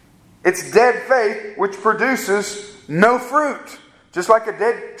 It's dead faith which produces no fruit. Just like a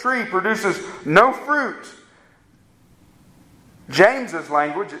dead tree produces no fruit. James's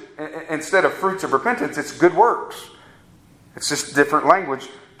language, instead of fruits of repentance, it's good works. It's just different language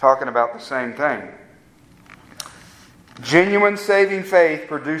talking about the same thing. Genuine saving faith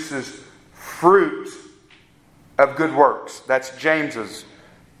produces fruit of good works. That's James's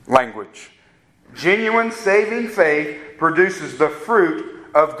language. Genuine saving faith produces the fruit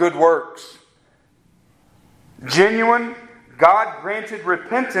of good works. Genuine God-granted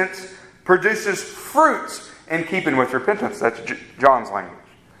repentance produces fruits in keeping with repentance. That's John's language.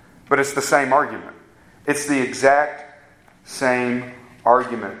 But it's the same argument. It's the exact same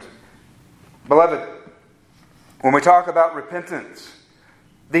argument. Beloved, when we talk about repentance,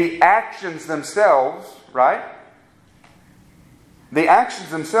 the actions themselves, right? The actions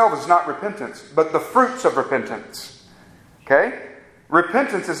themselves is not repentance, but the fruits of repentance. Okay?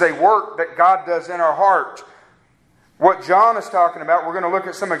 Repentance is a work that God does in our heart. What John is talking about, we're going to look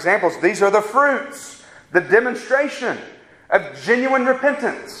at some examples. These are the fruits, the demonstration of genuine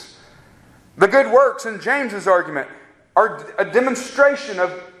repentance. The good works in James's argument are a demonstration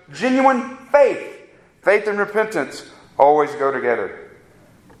of genuine faith. Faith and repentance always go together.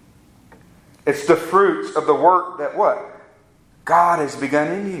 It's the fruits of the work that what? God has begun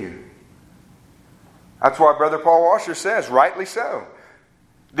in you. That's why Brother Paul Washer says, rightly so,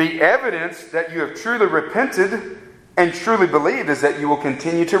 the evidence that you have truly repented and truly believed is that you will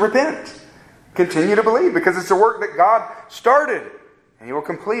continue to repent. Continue to believe, because it's a work that God started and He will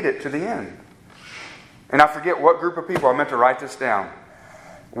complete it to the end. And I forget what group of people, I meant to write this down.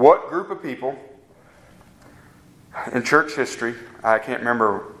 What group of people in church history, I can't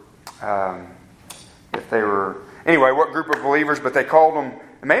remember if they were, anyway, what group of believers, but they called them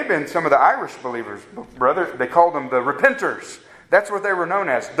It may have been some of the Irish believers, brother. They called them the repenters. That's what they were known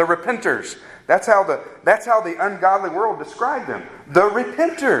as, the repenters. That's how the ungodly world described them. The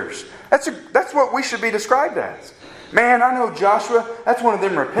repenters. That's what we should be described as. Man, I know Joshua, that's one of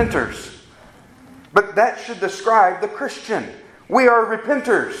them repenters. But that should describe the Christian. We are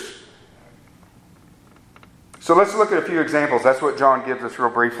repenters. So let's look at a few examples. That's what John gives us real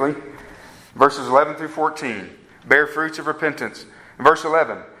briefly. Verses 11 through 14. Bear fruits of repentance. Verse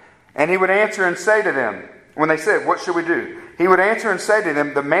 11. And he would answer and say to them, when they said, what should we do? He would answer and say to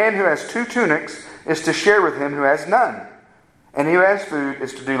them, the man who has 2 tunics is to share with him who has none. And he who has food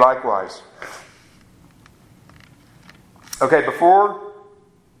is to do likewise. Okay, before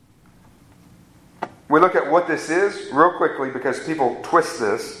we look at what this is, real quickly, because people twist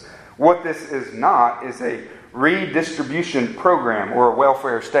this, what this is not is a redistribution program or a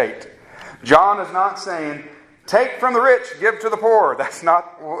welfare state. John is not saying, take from the rich, give to the poor. That's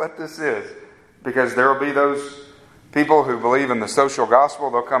not what this is. Because there will be those people who believe in the social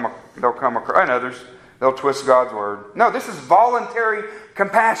gospel. They'll come across, and others, they'll twist God's word. No, this is voluntary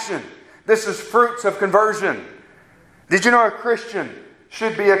compassion. This is fruits of conversion. Did you know a Christian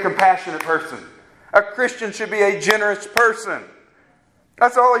should be a compassionate person? A Christian should be a generous person.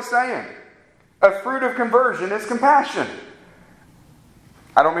 That's all he's saying. A fruit of conversion is compassion.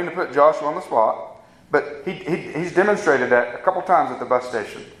 I don't mean to put Joshua on the spot, but he's demonstrated that a couple times at the bus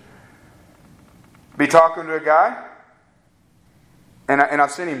station. Be talking to a guy, and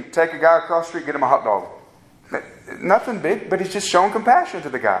I've seen him take a guy across the street, get him a hot dog. Nothing big, but he's just showing compassion to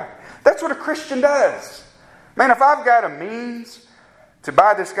the guy. That's what a Christian does. Man, if I've got a means to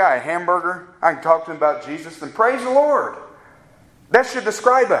buy this guy a hamburger, I can talk to him about Jesus, then praise the Lord. That should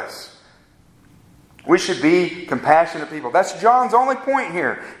describe us. We should be compassionate people. That's John's only point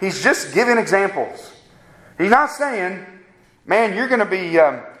here. He's just giving examples. He's not saying, man, you're going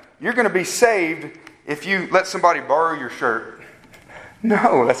to be saved if you let somebody borrow your shirt.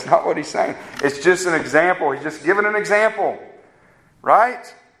 No, that's not what he's saying. It's just an example. He's just giving an example. Right?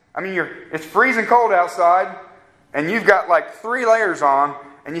 I mean, it's freezing cold outside, and you've got like 3 layers on,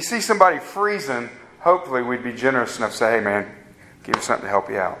 and you see somebody freezing. Hopefully we'd be generous enough to say, hey man, give me something to help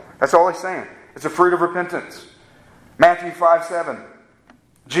you out. That's all he's saying. It's a fruit of repentance. Matthew 5:7.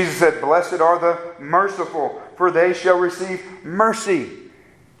 Jesus said, blessed are the merciful, for they shall receive mercy.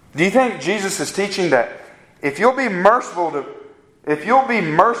 Do you think Jesus is teaching that if you'll be merciful to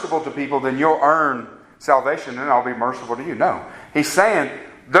people, then you'll earn salvation, and I'll be merciful to you? No. He's saying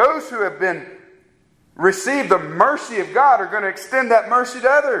those who have received the mercy of God are going to extend that mercy to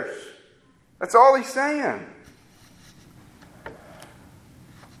others. That's all he's saying.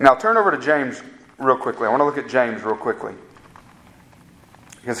 Now turn over to James real quickly. I want to look at James real quickly.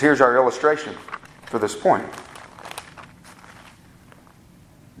 Because here's our illustration for this point.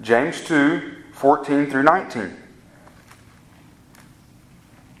 James 2, 14 through 19.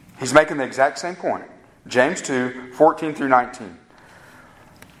 He's making the exact same point. James 2, 14 through 19.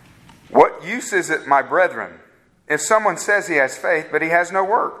 What use is it, my brethren, if someone says he has faith, but he has no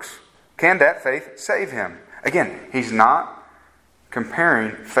works? Can that faith save him? Again, he's not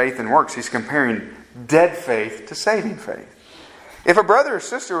comparing faith and works. He's comparing dead faith to saving faith. If a brother or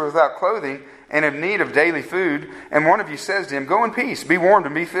sister are without clothing and in need of daily food, and one of you says to him, go in peace, be warmed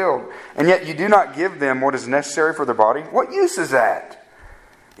and be filled, and yet you do not give them what is necessary for their body, what use is that?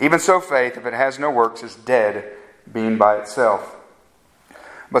 Even so, faith, if it has no works, is dead, being by itself.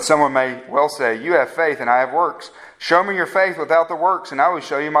 But someone may well say, you have faith and I have works. Show me your faith without the works, and I will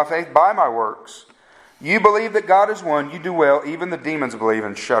show you my faith by my works. You believe that God is one, you do well. Even the demons believe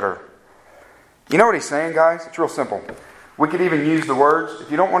and shudder. You know what he's saying, guys? It's real simple. We could even use the words. If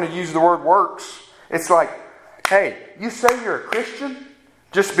you don't want to use the word works, it's like, hey, you say you're a Christian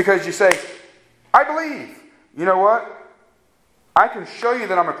just because you say, I believe. You know what? I can show you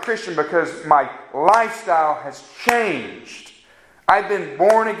that I'm a Christian because my lifestyle has changed. I've been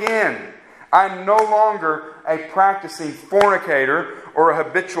born again. I'm no longer a practicing fornicator or a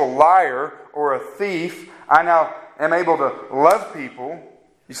habitual liar or a thief. I now am able to love people.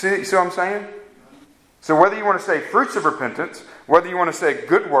 You see what I'm saying? So whether you want to say fruits of repentance, whether you want to say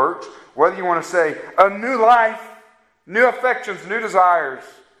good works, whether you want to say a new life, new affections, new desires,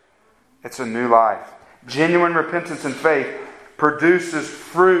 it's a new life. Genuine repentance and faith produces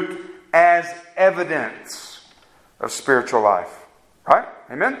fruit as evidence of spiritual life. Right?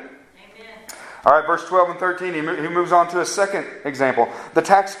 Amen? Amen. All right, verse 12 and 13, he moves on to a second example. The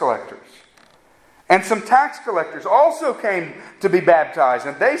tax collectors. And some tax collectors also came to be baptized.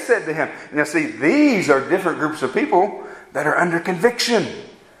 And they said to him, now see, these are different groups of people that are under conviction.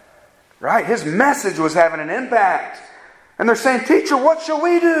 Right? His message was having an impact. And they're saying, "Teacher, what shall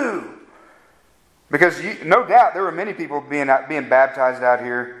we do?" Because no doubt there were many people being baptized out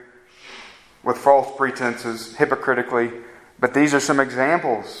here with false pretenses, hypocritically. But these are some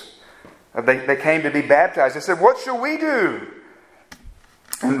examples. They came to be baptized. They said, "What shall we do?"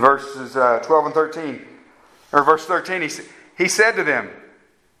 In verses 12 and 13, or verse 13, he said to them,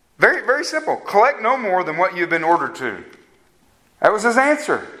 very, very simple, "Collect no more than what you've been ordered to." That was his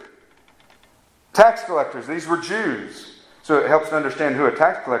answer. Tax collectors, these were Jews. So it helps to understand who a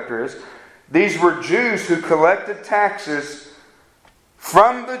tax collector is. These were Jews who collected taxes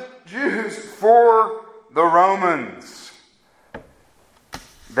from the Jews for the Romans.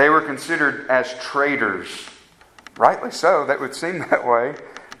 They were considered as traitors. Rightly so, that would seem that way.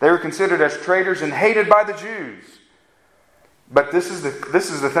 They were considered as traitors and hated by the Jews. But this is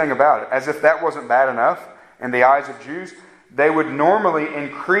the thing about it. As if that wasn't bad enough in the eyes of Jews, they would normally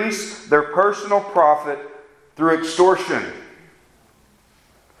increase their personal profit through extortion.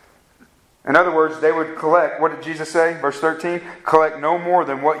 In other words, they would collect, what did Jesus say? Verse 13, "Collect no more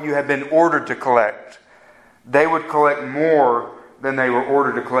than what you have been ordered to collect." They would collect more than they were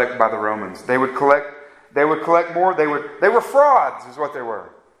ordered to collect by the Romans. They would collect more. They were frauds, is what they were.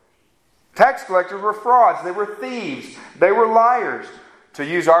 Tax collectors were frauds. They were thieves. They were liars. To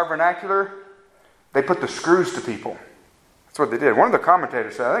use our vernacular, they put the screws to people. That's what they did. One of the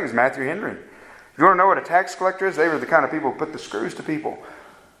commentators said, I think it's Matthew Henry, if you want to know what a tax collector is, they were the kind of people who put the screws to people.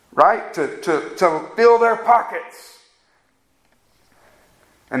 Right? To fill their pockets.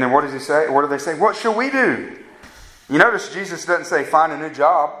 And then what does he say? What do they say? "What shall we do?" You notice Jesus doesn't say, "Find a new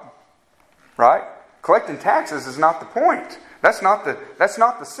job." Right? Collecting taxes is not the point. That's not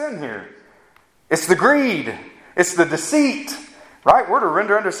the sin here. It's the greed. It's the deceit. Right? We're to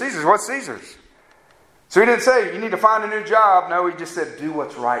render unto Caesar what's Caesar's. So he didn't say, "You need to find a new job." No, he just said, "Do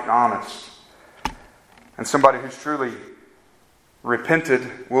what's right and honest." And somebody who's truly repented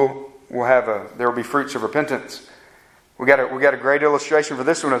there will be fruits of repentance. We got a great illustration for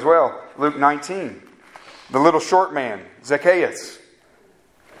this one as well. Luke 19. The little short man, Zacchaeus.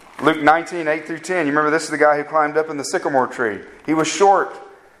 Luke 19, 8 through 10. You remember this is the guy who climbed up in the sycamore tree. He was short.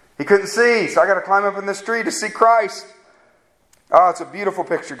 He couldn't see, so I got to climb up in this tree to see Christ. Oh, it's a beautiful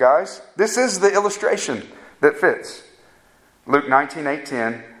picture, guys. This is the illustration that fits. Luke 19, 8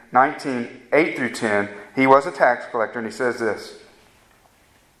 through 10. He was a tax collector, and he says this.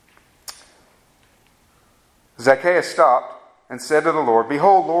 Zacchaeus stopped and said to the Lord,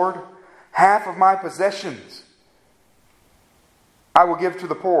 "Behold, Lord, half of my possessions I will give to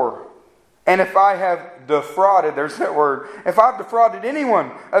the poor. And if I have defrauded," there's that word, "if I've defrauded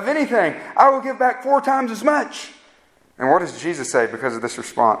anyone of anything, I will give back 4 times as much." And what does Jesus say because of this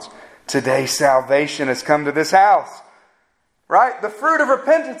response? "Today salvation has come to this house." Right? The fruit of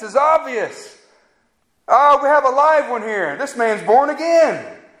repentance is obvious. Oh, we have a live one here. This man's born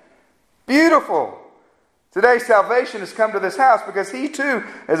again. Beautiful. Today salvation has come to this house because he too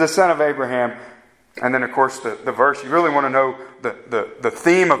is a son of Abraham. And then of course the verse, you really want to know the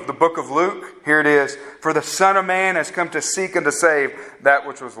theme of the book of Luke. Here it is. "For the Son of Man has come to seek and to save that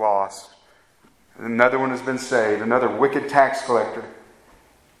which was lost." Another one has been saved. Another wicked tax collector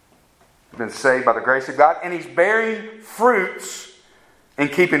has been saved by the grace of God. And he's bearing fruits in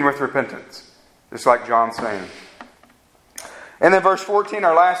keeping with repentance. Just like John's saying. And then verse 14,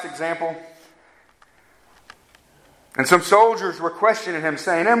 our last example. "And some soldiers were questioning him,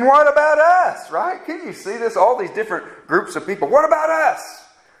 saying, 'And what about us?'" Right? Can you see this? All these different groups of people. "What about us?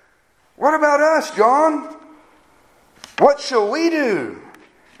 What about us, John? What shall we do?"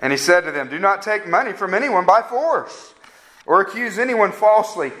 And he said to them, "Do not take money from anyone by force, or accuse anyone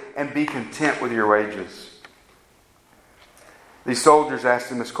falsely, and be content with your wages." These soldiers asked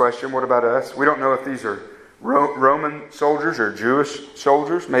him this question, "What about us?" We don't know if these are Roman soldiers or Jewish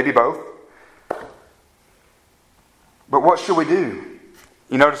soldiers, maybe both. But what should we do?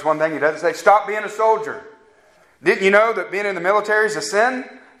 You notice one thing he doesn't say, "Stop being a soldier." Didn't you know that being in the military is a sin?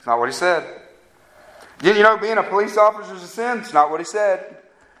 It's not what he said. Didn't you know being a police officer is a sin? It's not what he said.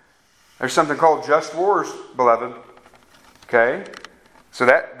 There's something called just wars, beloved. Okay? So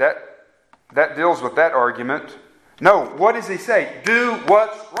that deals with that argument. No, what does he say? Do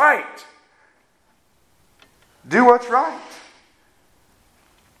what's right. Do what's right.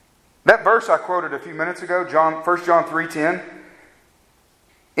 That verse I quoted a few minutes ago, 1 John 3:10.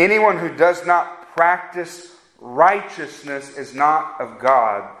 "Anyone who does not practice righteousness is not of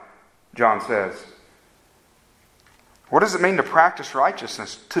God," John says. What does it mean to practice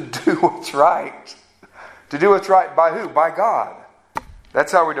righteousness? To do what's right. To do what's right by who? By God.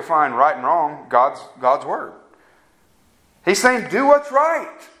 That's how we define right and wrong, God's Word. He's saying, do what's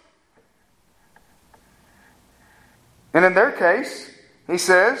right. And in their case, he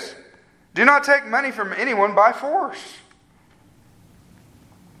says, do not take money from anyone by force.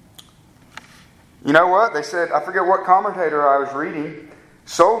 You know what? They said, I forget what commentator I was reading,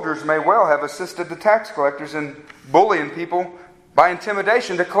 soldiers may well have assisted the tax collectors in bullying people by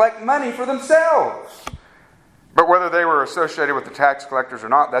intimidation to collect money for themselves. But whether they were associated with the tax collectors or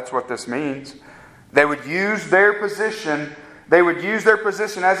not, that's what this means. They would use their position. They would use their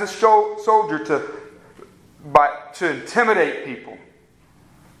position as a soldier to intimidate people,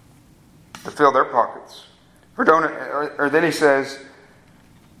 to fill their pockets. Or then he says,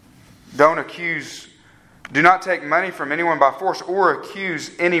 do not take money from anyone by force or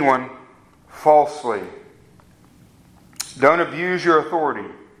accuse anyone falsely. Don't abuse your authority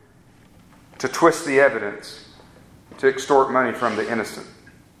to twist the evidence, to extort money from the innocent.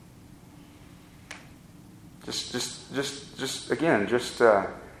 Just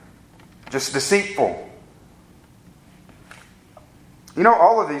deceitful. You know,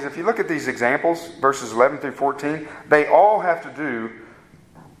 all of these, if you look at these examples, verses 11 through 14, they all have to do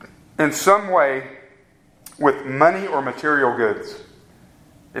in some way with money or material goods,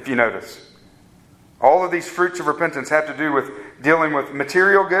 if you notice. All of these fruits of repentance have to do with dealing with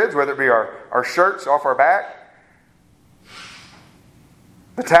material goods, whether it be our shirts off our back,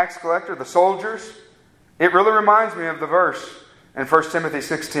 the tax collector, the soldiers. It really reminds me of the verse in 1 Timothy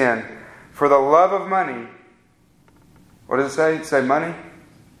 6:10. For the love of money, what does it say? It say money?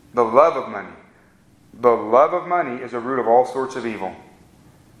 The love of money. The love of money is a root of all sorts of evil.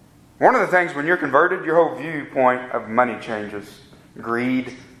 One of the things when you're converted, your whole viewpoint of money changes.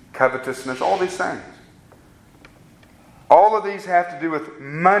 Greed, covetousness, all these things. All of these have to do with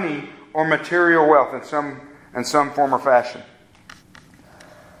money or material wealth in some form or fashion.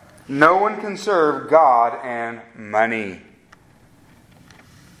 No one can serve God and money.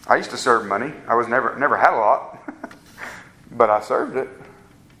 I used to serve money. I was never had a lot, but I served it.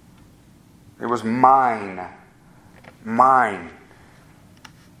 It was mine. Mine.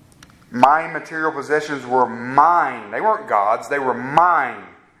 My material possessions were mine. They weren't God's, they were mine.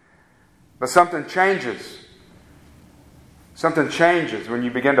 But something changes. Something changes when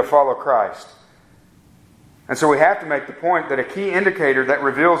you begin to follow Christ. And so we have to make the point that a key indicator that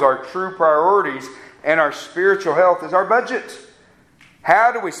reveals our true priorities and our spiritual health is our budget.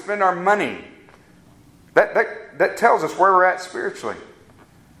 How do we spend our money? That tells us where we're at spiritually.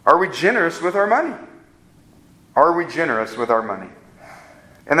 Are we generous with our money? Are we generous with our money?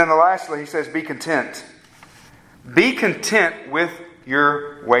 And then lastly, he says, be content. Be content with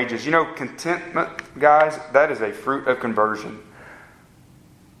your wages. You know, contentment, guys, that is a fruit of conversion.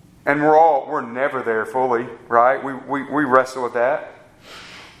 And we're never there fully, right? We wrestle with that.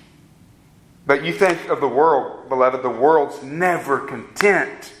 But you think of the world, beloved, the world's never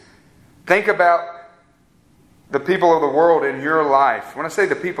content. Think about the people of the world in your life. When I say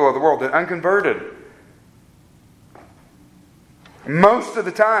the people of the world, the unconverted. Most of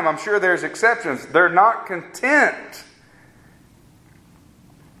the time, I'm sure there's exceptions, they're not content.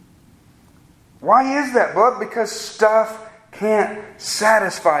 Why is that, beloved? Because stuff can't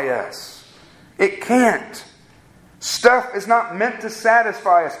satisfy us. It can't. Stuff is not meant to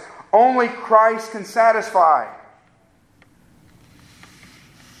satisfy us. Only Christ can satisfy.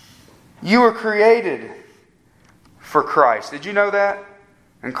 You were created for Christ. Did you know that?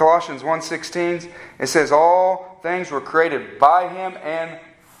 In Colossians 1:16, it says all things were created by Him and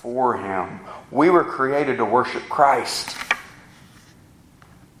for Him. We were created to worship Christ.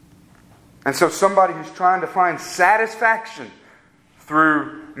 And so somebody who's trying to find satisfaction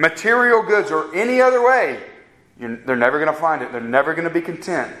through material goods or any other way, they're never going to find it. They're never going to be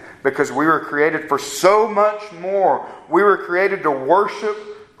content because we were created for so much more. We were created to worship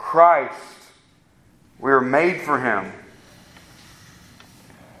Christ. We were made for Him.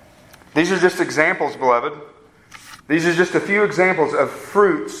 These are just examples, beloved. These are just a few examples of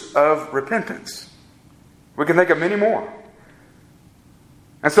fruits of repentance. We can think of many more.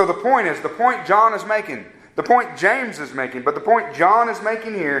 And so the point John is making, the point James is making, but the point John is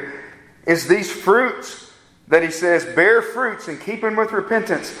making here is these fruits that he says bear fruits in keeping with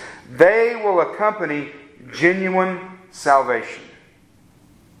repentance. They will accompany genuine salvation.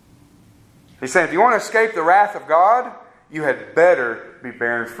 He's saying if you want to escape the wrath of God, you had better be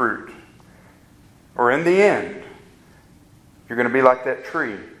bearing fruit. Or in the end, you're going to be like that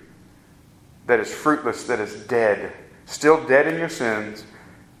tree that is fruitless, that is dead. Still dead in your sins.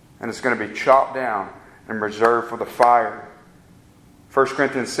 And it's going to be chopped down and reserved for the fire. 1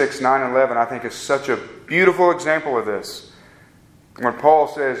 Corinthians 6, 9, and 11, I think is such a beautiful example of this. When Paul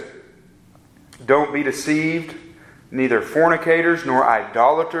says, don't be deceived, neither fornicators, nor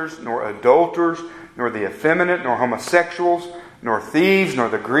idolaters, nor adulterers, nor the effeminate, nor homosexuals, nor thieves, nor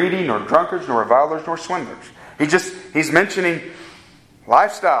the greedy, nor drunkards, nor revilers, nor swindlers. He's mentioning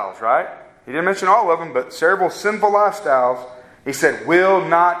lifestyles, right? He didn't mention all of them, but several sinful lifestyles. He said, will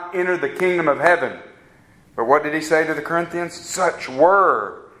not enter the kingdom of heaven. But what did he say to the Corinthians? Such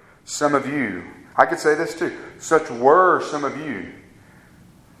were some of you. I could say this too. Such were some of you.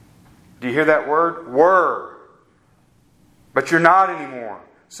 Do you hear that word? Were. But you're not anymore.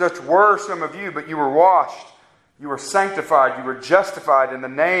 Such were some of you, but you were washed. You were sanctified. You were justified in the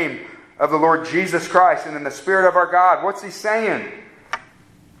name of the Lord Jesus Christ and in the Spirit of our God. What's he saying?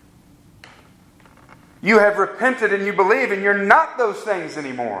 You have repented and you believe, and you're not those things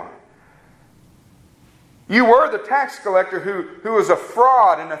anymore. You were the tax collector who was a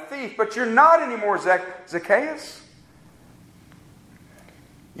fraud and a thief, but you're not anymore, Zacchaeus.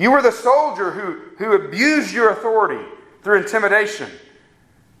 You were the soldier who abused your authority through intimidation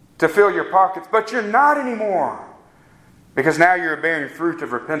to fill your pockets, but you're not anymore. Because now you're bearing fruit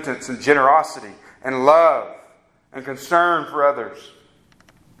of repentance and generosity and love and concern for others.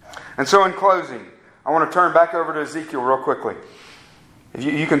 And so in closing, I want to turn back over to Ezekiel real quickly. If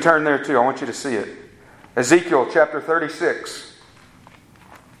you can turn there too. I want you to see it. Ezekiel chapter 36.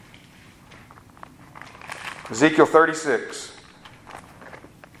 Ezekiel 36.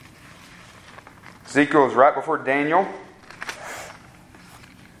 Ezekiel is right before Daniel.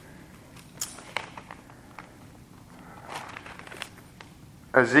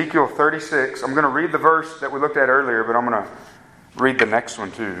 Ezekiel 36. I'm going to read the verse that we looked at earlier, but I'm going to read the next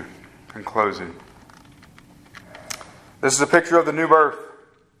one too in closing. This is a picture of the new birth.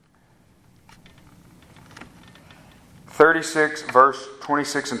 36, verse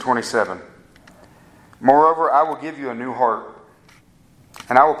 26 and 27. Moreover, I will give you a new heart,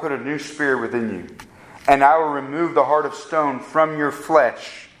 and I will put a new spirit within you, and I will remove the heart of stone from your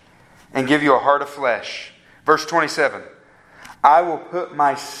flesh, and give you a heart of flesh. Verse 27. I will put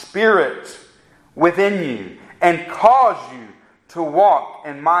my spirit within you, and cause you to walk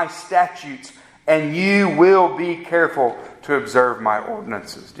in my statutes, and you will be careful to observe my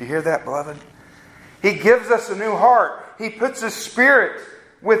ordinances. Do you hear that, beloved? He gives us a new heart. He puts His Spirit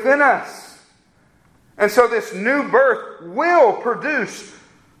within us. And so this new birth will produce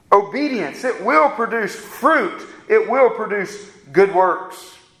obedience. It will produce fruit. It will produce good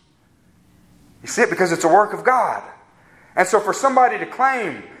works. You see it? Because it's a work of God. And so for somebody to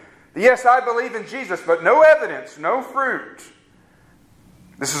claim, yes, I believe in Jesus, but no evidence, no fruit.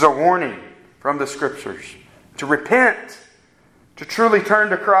 This is a warning from the Scriptures to repent, to truly turn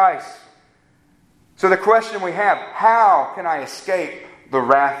to Christ. So the question we have, how can I escape the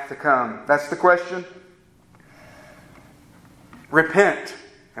wrath to come? That's the question. Repent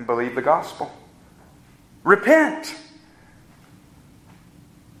and believe the gospel. Repent.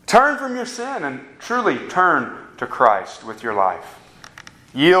 Turn from your sin and truly turn to Christ with your life.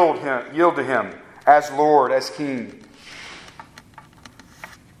 Yield to Him as Lord, as King.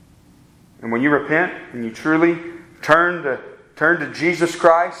 And when you repent and you truly turn to Jesus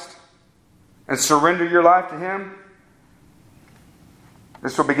Christ and surrender your life to Him,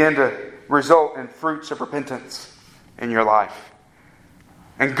 this will begin to result in fruits of repentance in your life.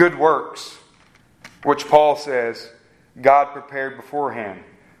 And good works, which Paul says God prepared beforehand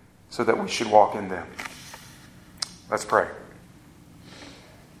so that we should walk in them. Let's pray.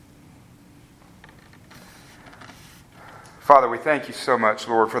 Father, we thank You so much,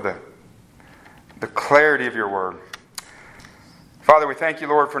 Lord, for the clarity of Your word. Father, we thank You,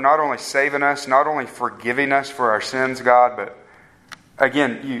 Lord, for not only saving us, not only forgiving us for our sins, God, but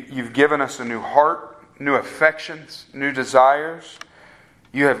again, You've given us a new heart, new affections, new desires.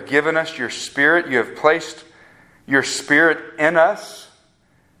 You have given us Your Spirit. You have placed Your Spirit in us.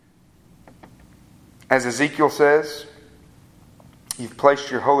 As Ezekiel says, You've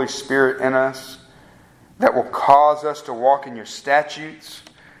placed Your Holy Spirit in us that will cause us to walk in Your statutes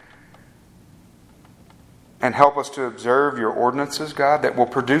and help us to observe Your ordinances, God, that will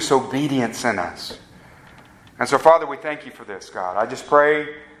produce obedience in us. And so, Father, we thank You for this, God. I just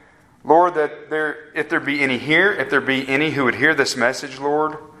pray, Lord, that if there be any here, if there be any who would hear this message,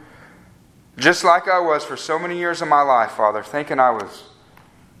 Lord, just like I was for so many years of my life, Father, thinking I was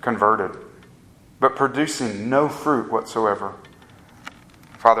converted, but producing no fruit whatsoever.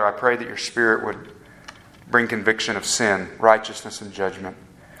 Father, I pray that Your Spirit would bring conviction of sin, righteousness, and judgment.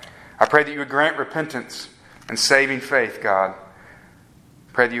 I pray that You would grant repentance and saving faith, God.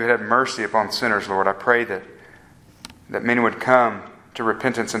 I pray that You would have mercy upon sinners, Lord. I pray that many would come to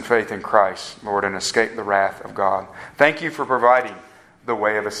repentance and faith in Christ, Lord, and escape the wrath of God. Thank You for providing the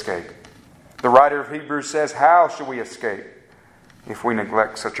way of escape. The writer of Hebrews says, how shall we escape if we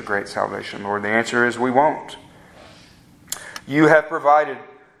neglect such a great salvation, Lord? The answer is we won't. You have provided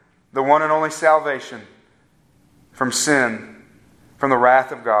the one and only salvation from sin, from the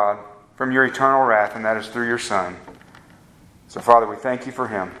wrath of God, from your eternal wrath, and that is through your Son. So, Father, we thank you for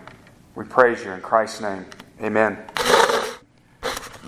Him. We praise you in Christ's name. Amen.